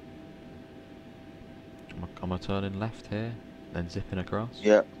 Am I turning left here, then zipping across?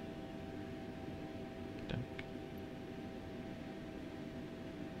 Yeah. Dunk.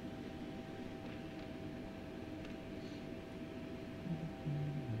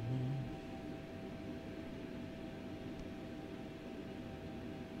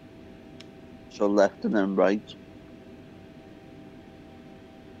 So left and then right.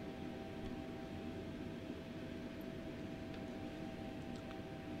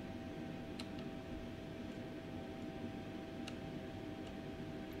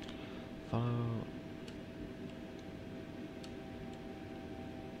 Follow.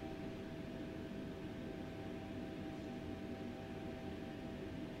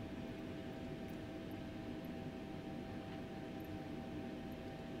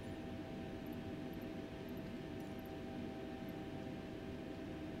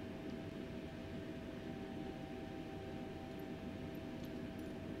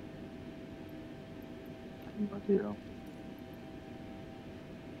 Yeah.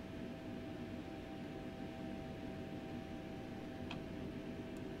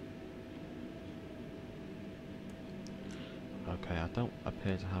 Okay, I don't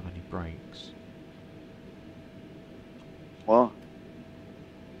appear to have any brakes. What?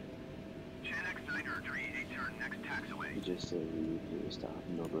 Shanx 9er tree 8 turn next taxiway. you just say you used to have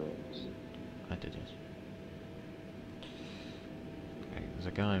no brakes. I did it. Okay, there's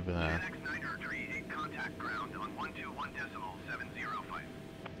a guy over there. Shanx 9er tree 8 contact ground on 121.705.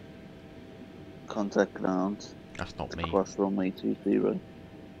 Contact ground. That's not me. Across runway 23, right?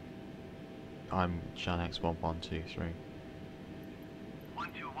 I'm Shanx 1123.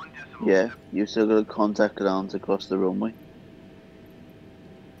 121.7. Yeah, you still got a contact ground across the runway.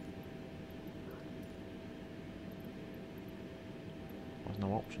 There's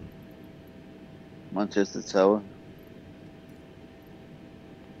no option. Manchester Tower.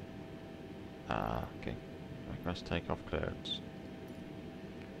 Ah, okay. Request takeoff clearance.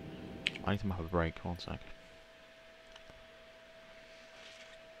 I need to map a break, one sec.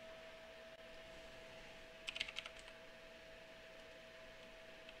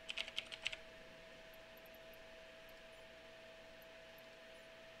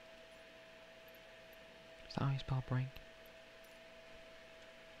 Is that how you spell break?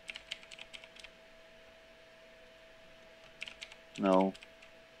 No.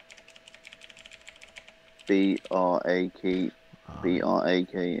 B-R-A-K. Ah,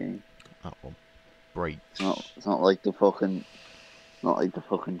 B-R-A-K-E. that one. Break. It's not like the fucking. Not like the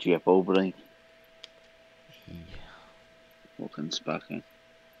fucking GFO break. E. Fucking spacker.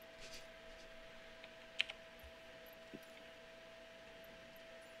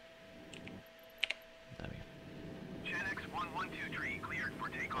 There we go. Shanx 112 tree cleared for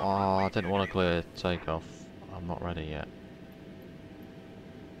takeoff. Oh, I runway didn't 2 want to tree clear takeoff. I'm not ready yet.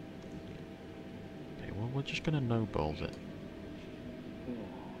 Okay, well, we're just gonna no-balls it.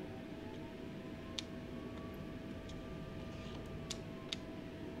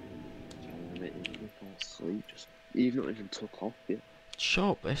 Sleep, just you've not even took off yet. Shut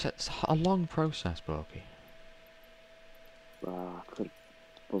up, it's a long process, Borky. I could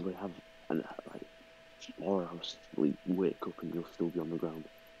probably have an like 4 hours sleep, wake up and you'll still be on the ground.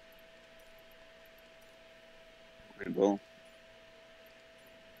 We will.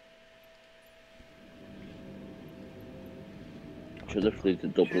 Should have flew to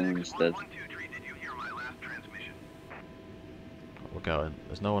Dublin instead. 112 tree, did you hear my last transmission? We're going.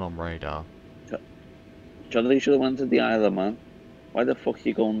 There's no one on radar. Charlie should have went to the Isle of Man. Why the fuck are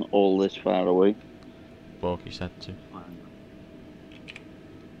you going all this far away? Borky said to.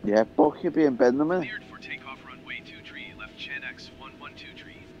 Yeah, Buck, you'll be in bed in a minute. Cleared for takeoff runway 23, left Chenex 112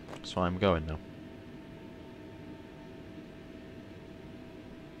 tree. So I'm going now.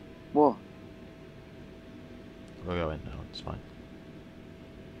 What? We're going now, it's fine.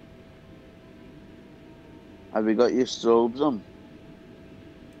 Have you got your strobes on?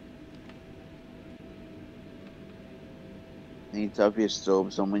 You need to have your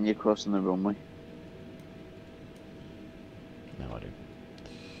strobes on when you're crossing the runway. No, I do.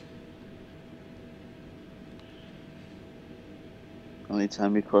 Only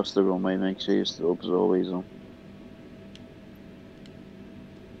time you cross the runway, make sure your strobes are always on.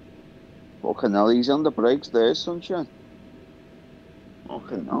 Fucking hell, he's on the brakes there, sunshine.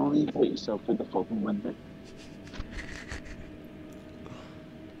 Fucking hell, you put yourself in the fucking window.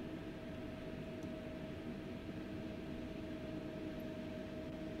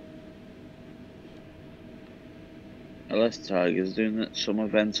 LS Tiger's doing some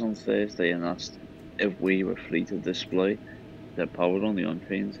events on Thursday and asked if we were free to display. They're powered only on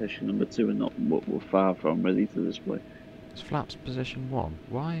train session number 2 and not we're far from ready to display. It's flaps position 1.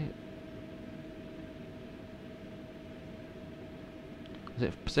 Why? Is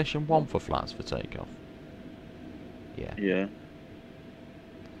it position 1 for flats for takeoff? Yeah. Yeah.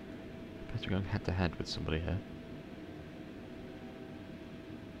 Better going head to head with somebody here.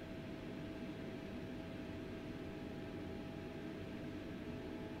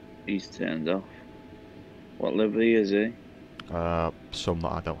 He's turned off. What livery is he? Some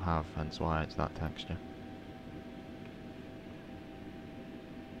that I don't have, hence why it's that texture.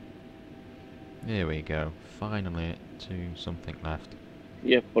 Here we go. Finally to something left.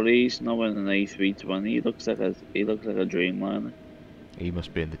 Yeah, but he's not in an A320. He looks like a Dreamliner. He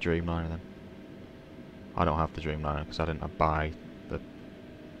must be in the Dreamliner then. I don't have the Dreamliner because I didn't buy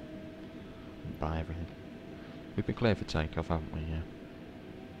everything. We've been clear for takeoff, haven't we? Yeah.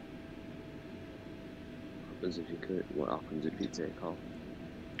 What happens if you take off?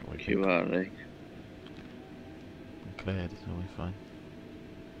 We've been QRA. cleared, so we're fine.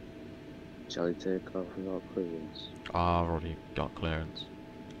 Shall we take off without clearance? I've already got clearance.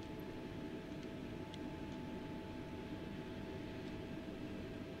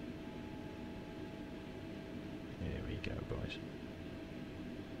 Here we go, boys.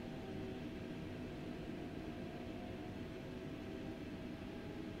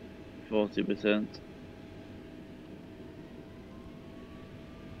 %.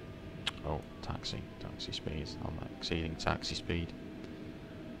 Oh, taxi speeds. I'm exceeding taxi speed.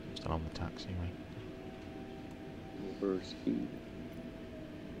 Still on the taxiway. Over speed.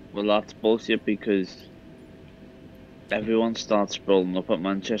 Well, that's bullshit because everyone starts rolling up at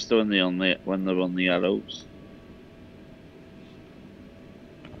Manchester when they're on the arrows.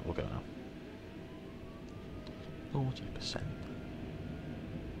 We'll go now. 40%.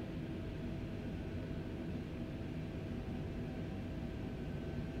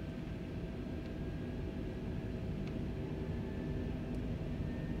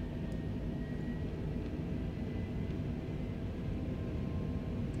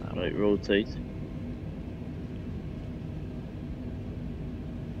 Right, rotate.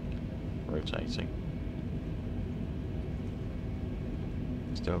 Rotating.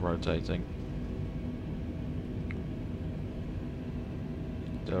 Still rotating.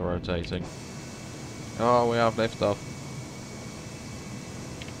 Still rotating. Oh, we have liftoff.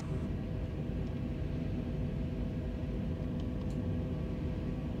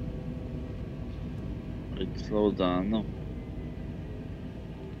 Right, slow down now.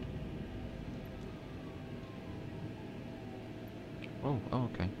 Oh,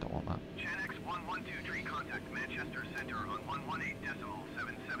 okay. Don't want that. Chenex 112 tree, contact Manchester Center on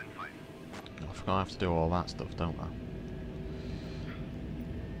 118.775. I forgot I have to do all that stuff, don't I?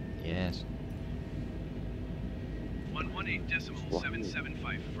 Yes.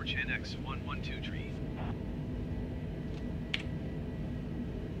 118.775 for Chenex 112 tree.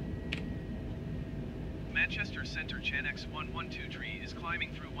 Manchester Center Chenex 112 tree is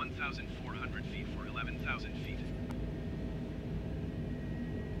climbing through 1,400 feet for 11,000 feet.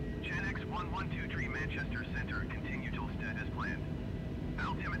 Chenex 112 tree, Manchester Center, continue till stead as planned.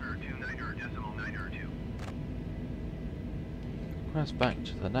 Altimeter 29.902. Press back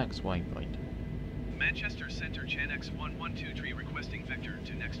to the next waypoint. Manchester Center Chanex 112 requesting vector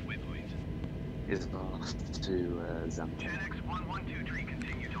to next waypoint. Is lost to Xanthar. Chanex 112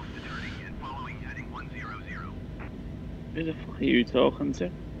 continue tilts to turning and following heading 100. Who the fuck are you talking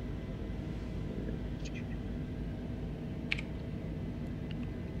to?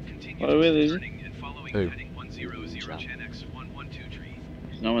 Continue Oh, really, tilts is to it? turning and following Who? heading 100 Chanex 112.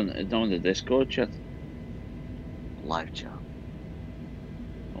 It's no one in the Discord chat. Live chat.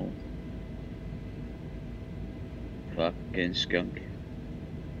 Oh. Fucking skunk.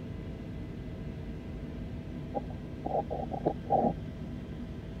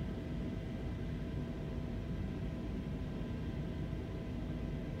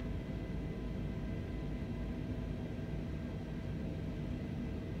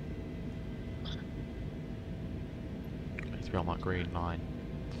 Need to be on that green line.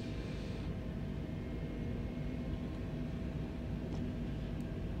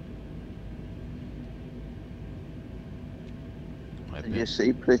 Did you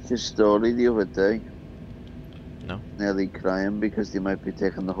see Pritchard's story the other day? No. Nearly crying because they might be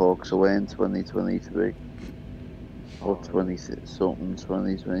taking the Hawks away in 2023. Or 20 something,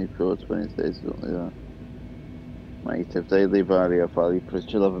 2024, 2030, something like that. Mate, if they leave Aria Valley,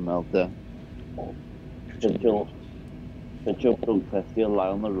 Pritchard will have a meltdown. Pritchard protest, he'll lie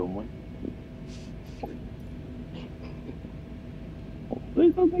on the runway.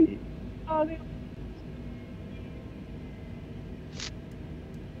 Please don't be Aria.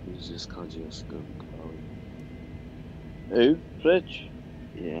 He's just called you a skunk. Who? Pritch?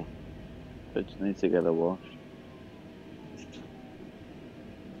 Yeah. Pritch needs to get a wash.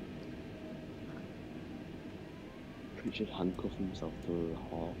 He should handcuff himself to a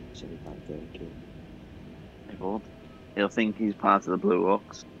hawk so he can't get a kill. He won't. He'll think he's part of the Blue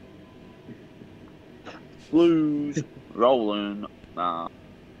Hawks. Blues rolling now.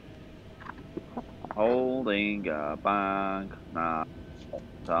 Holding a bag now.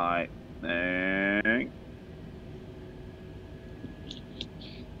 Tightening.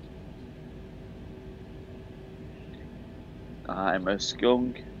 I'm a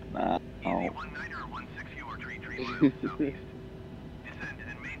skunk now. Easy 19 or 16 or 3 miles southeast. Descend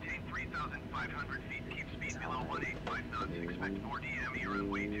and maintain 3,500 feet. Keep speed below 185 knots. Expect 4 DM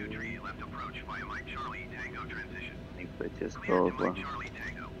runway 23 left approach via Mike Charlie Tango transition. I think they just Clear close to Mike one. Charlie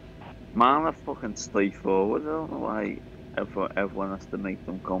Tango. Man, they're fucking straightforward. I don't know why everyone has to make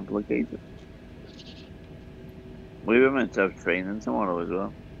them complicated. We were meant to have training tomorrow as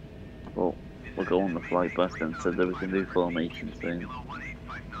well. But we're going to fly past them so that we can do formation Speed soon. below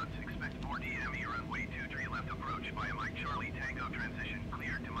 185 knots. Expect 4 DM runway 23 left approach via Mike Charlie Tango transition.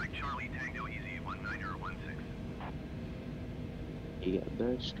 Clear to Mike Charlie Tango easy 19 or 16. You get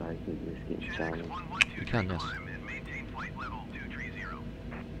very striking with him, Chanex Charlie. 112 You can, yes. climb and maintain flight level 230.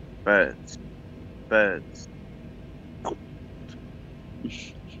 Birds. Birds.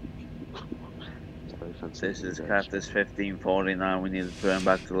 Very fancy. This is Cactus 1549. We need to turn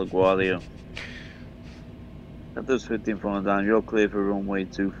back to LaGuardia. Cactus 1549. You're clear for runway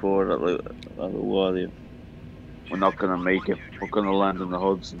 24 at LaGuardia. We're not going to make it. We're going to land in the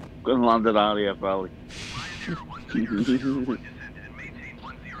Hudson. We're going to land at Aria Valley. Ryanair 190 descend and maintain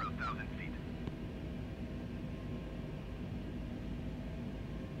 10,000 feet.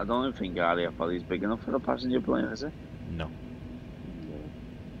 I don't even think Aria Valley is big enough for a passenger plane, is it? No.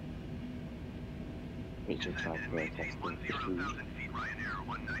 Richard tried And to maintain protest it. 10,000 feet. Ryanair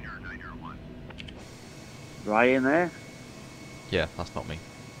 19091. Ryanair? Yeah, that's not me.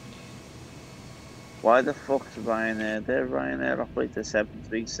 Why the fuck's Ryanair there? Ryanair operate the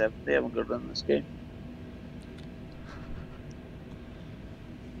 737. They haven't got run this game.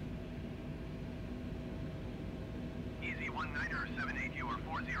 Easy 19 or 78 you are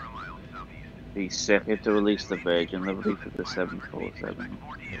 40 miles southeast. Be sick if to release the Virgin livery for the 747. Expect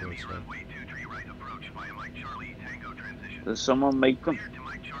 4 DM runway 23 right approach via Mike Charlie Tango transition. Does someone make them? Clear to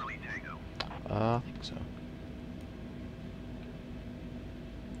Mike Charlie Tango. I think so. Do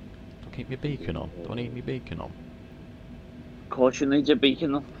I keep my beacon on? Do I need my beacon on? Of course you need your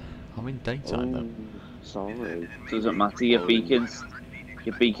beacon on. I'm in daytime though. Sorry. Doesn't matter, your beacon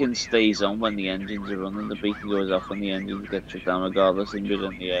stays on when the engines are running. The beacon goes off when the engines get shut down regardless if you're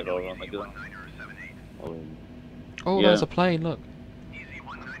in the air or on the ground. Oh, Yeah. there's a plane, look.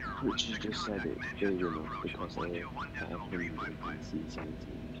 Richard just said it big enough because I think C-17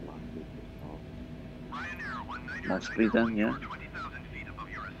 landed before. Must be done, yeah.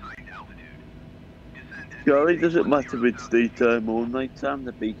 Charlie, doesn't matter if it's daytime or nighttime,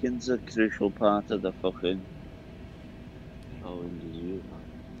 the beacon's a crucial part of the fucking... Oh, and did you?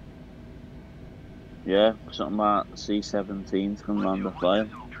 Yeah, something about C-17s come round the fire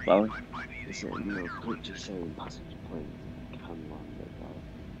valley. Is it no picture showing passenger planes can land at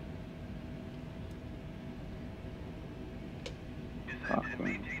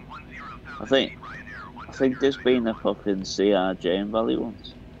Valley? Fucking. I think there's been a fucking CRJ in Valley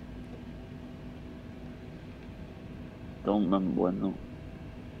once. Don't remember when though.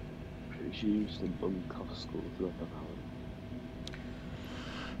 Pretty sure you used to bunk off school to go to Valley.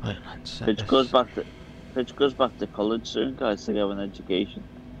 Right, let's set Which this. goes back to college soon, guys, to have an education.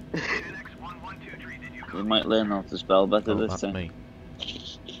 You might learn how to spell better Oh, this that's time. me.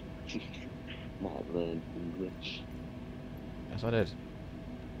 Might learn English. Yes, I did.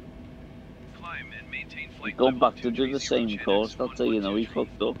 Climb and maintain flight Going level back to do the 230 same Gen course, X that's how you know he 1123.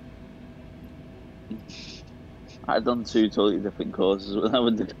 fucked up. I'd done 2 totally different courses when I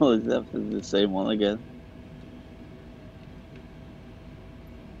went to college after the same one again.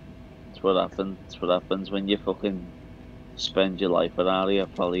 That's what happens. That's what happens when you fucking spend your life at area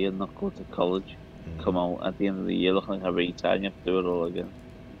poly and not go to college. Come out at the end of the year looking like a retard and you have to do it all again.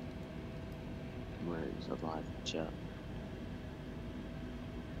 Where it was a live chat.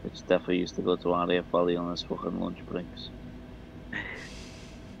 Which definitely used to go to area poly on his fucking lunch breaks.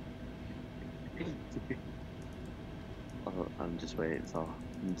 Oh, I'm just waiting for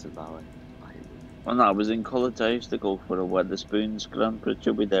into Valley. When I was in college, I used to go for a Weatherspoons Grand Prix.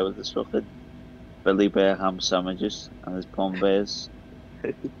 You'll be there with his fucking Billy Bear ham sandwiches and his pom bears,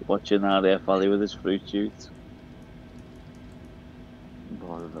 watching RAF Valley with his fruit juice.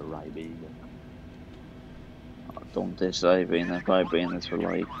 Born of a Ribena. Oh, don't diss Ribena. Ribena's for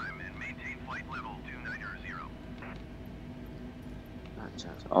life. That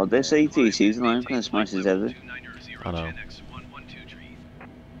chat's Oh, this ATC's and I'm gonna smash his head in. I know.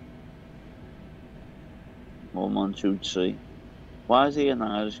 1, 2, 3. Why is he an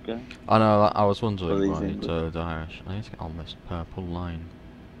Irish guy? I know, I was Well, wondering he's why English. the Irish. I need to get on this purple line.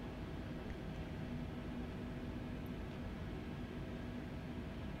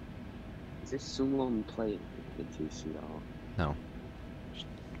 Is this someone playing the TCR? No. Just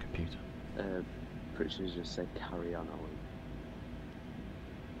computer. Pretty sure just said carry on, Owen.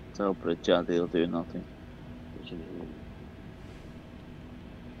 Tell Pritchard he'll do nothing. We can hear him.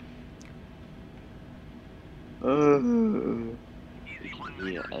 We can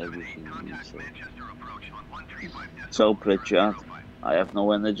hear everything you say. Tell Pritchard I have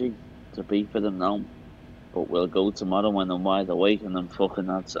no energy to be for them now. But we'll go tomorrow when I'm wide awake and I'm fucking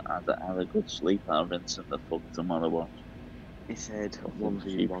had a good sleep. I'll rinse in the fuck tomorrow. He said Fucking 1v1,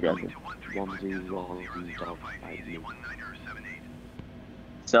 cheap jacket. 1v1 dog fight me.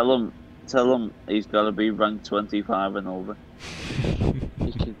 Tell him he's got to be ranked 25 and over.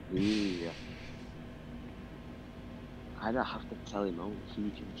 He can hear you. I don't have to tell him, oh,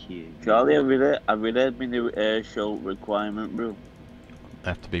 he can hear you. Charlie, have you read my new air show requirement rule? They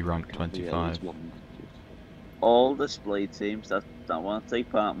have to be ranked 25. All display teams that want to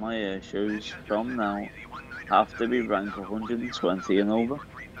take part in my air shows from now have to be ranked 120 and over.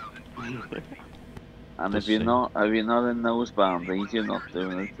 And if you're not in those boundaries, you're not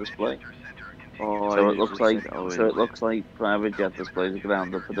doing a display. Oh, So I it looks literally like said Owen. private jet displays are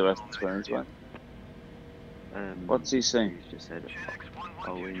ground up for the rest of 2020. What's he saying? He's just said,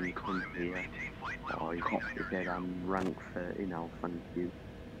 Owen, you come here. Oh, he said, I'm rank 30 now, thank you.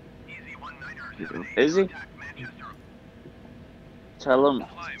 Is he? Tell him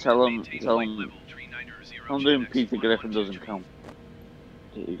I'm doing Peter Griffin doesn't count.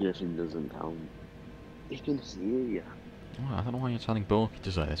 Peter Griffin doesn't count. He can hear you. Oh, I don't know why you're telling Borky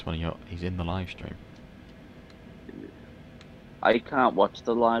to say this when he's in the live stream. I can't watch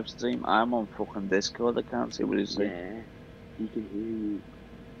the live stream. I'm on fucking Discord. I can't see what he's saying. Yeah, he can hear you.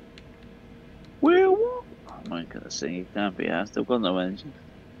 Well, what? I'm not gonna sing. He can't be asked. I've got no energy.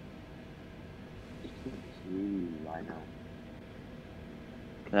 He can hear you right now.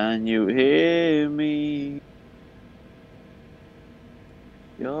 Can you hear me?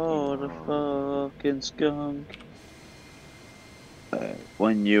 You're a fucking skunk.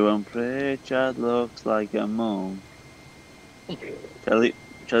 When you and Pritchard looks like a monk. Charlie,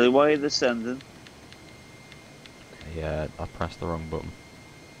 why are you descending? Yeah, I pressed the wrong button.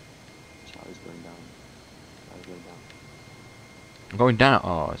 Charlie's going down. Charlie's going down. I'm going down.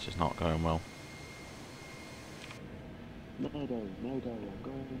 Oh, it's just not going well. Mayday, I'm going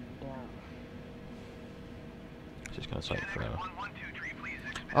down. It's just gonna take forever.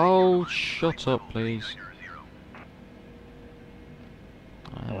 Oh, shut up, please.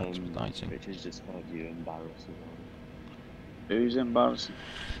 That's exciting. Richard's just heard you embarrassing Who's embarrassing?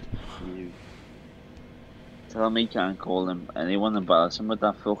 you.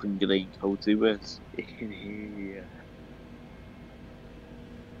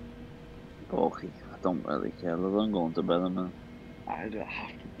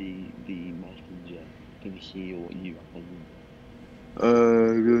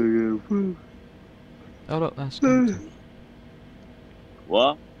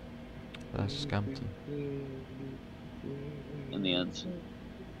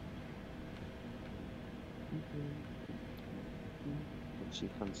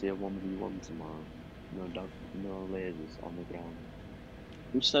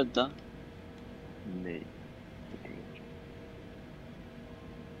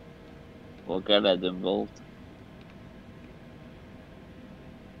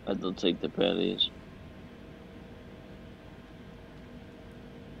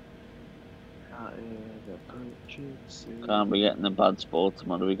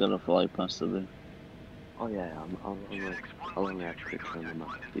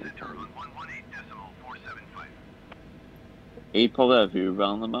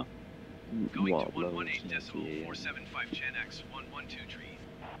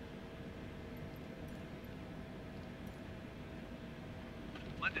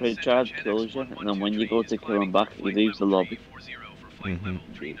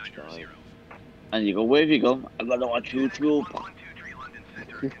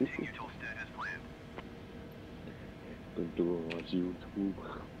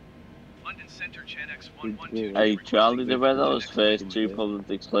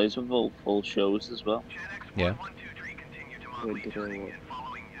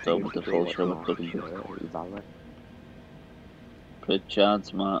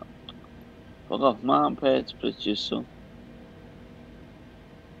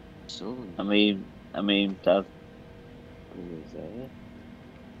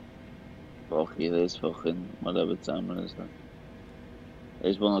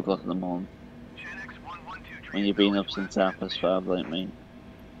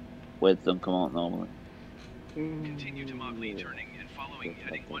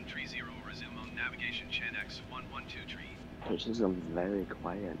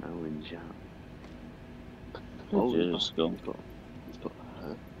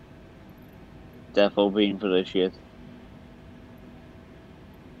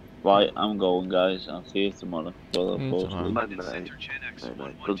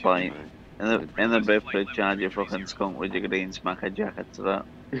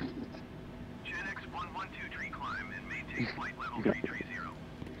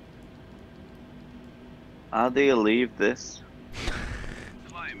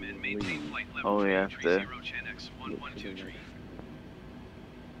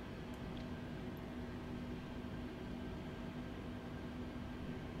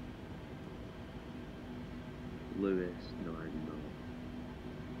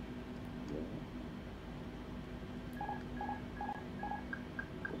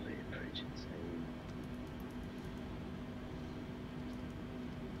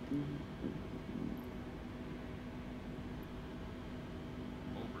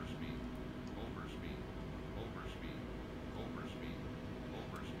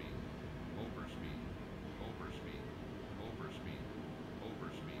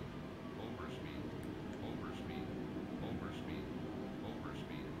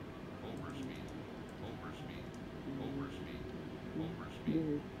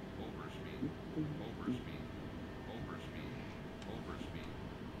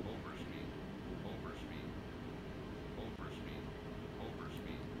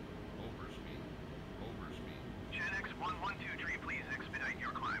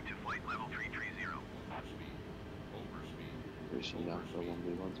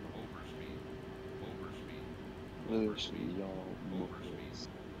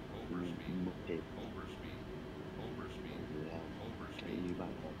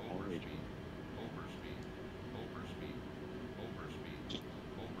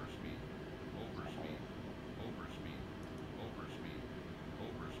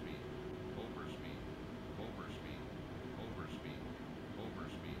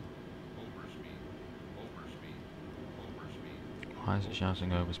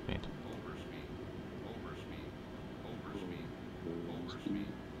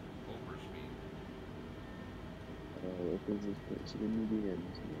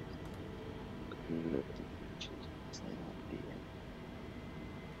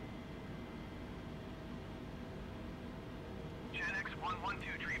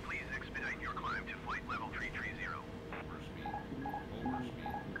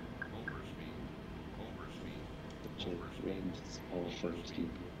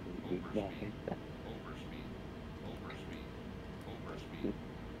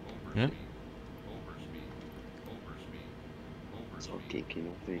 Yeah? Stop kicking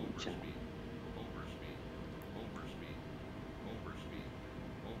off in chat.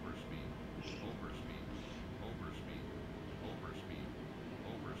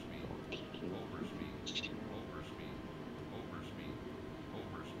 Stop kicking off in chat.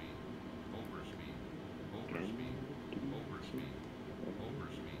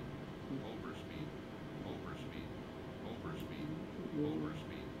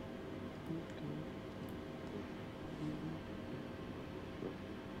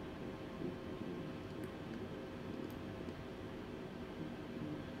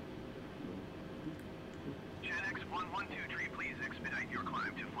 Gen X 112 please expedite your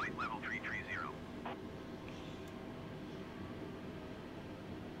climb to flight level 330.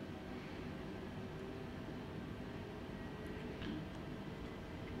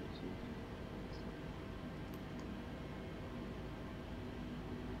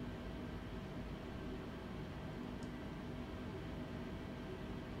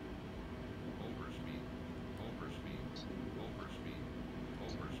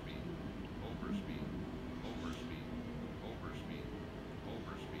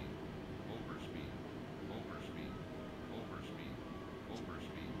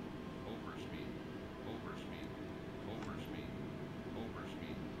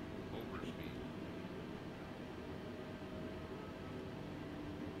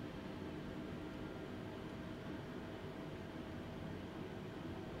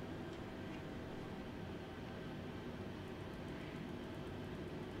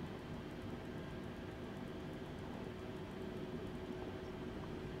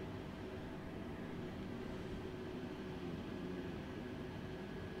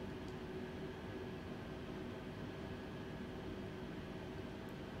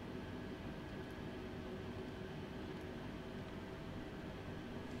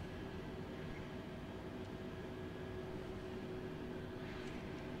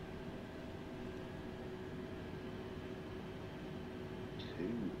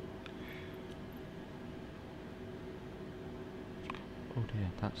 Oh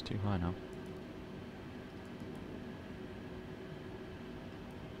dear, that's too high now.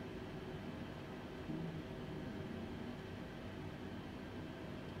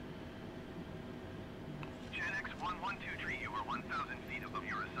 Gen X 112 you are 1,000 feet above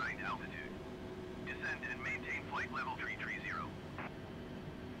your assigned altitude. Descend and maintain flight level 330.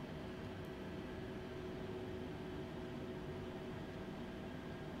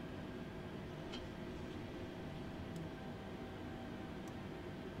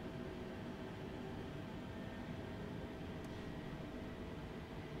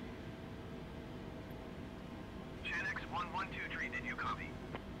 Gen X 112 did you copy?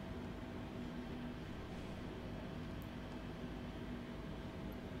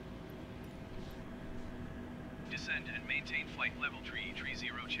 Descend and maintain flight level 330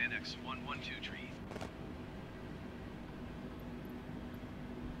 Gen X 112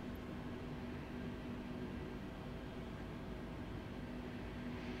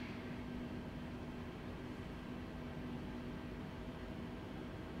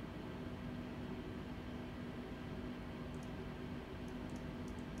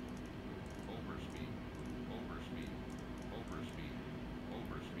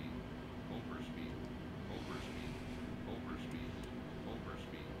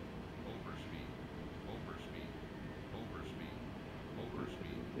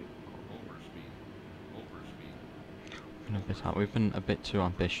 We've been a bit too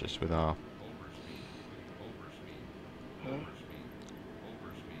ambitious with our... Been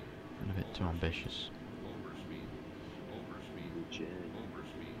a bit too ambitious.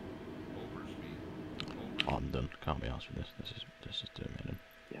 Oh, I'm done. Can't be asked with this. This is too minute.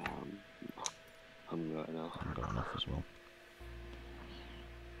 Yeah, I'm right now. I've got enough as well.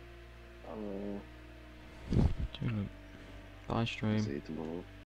 I'll Bye, stream. see you tomorrow.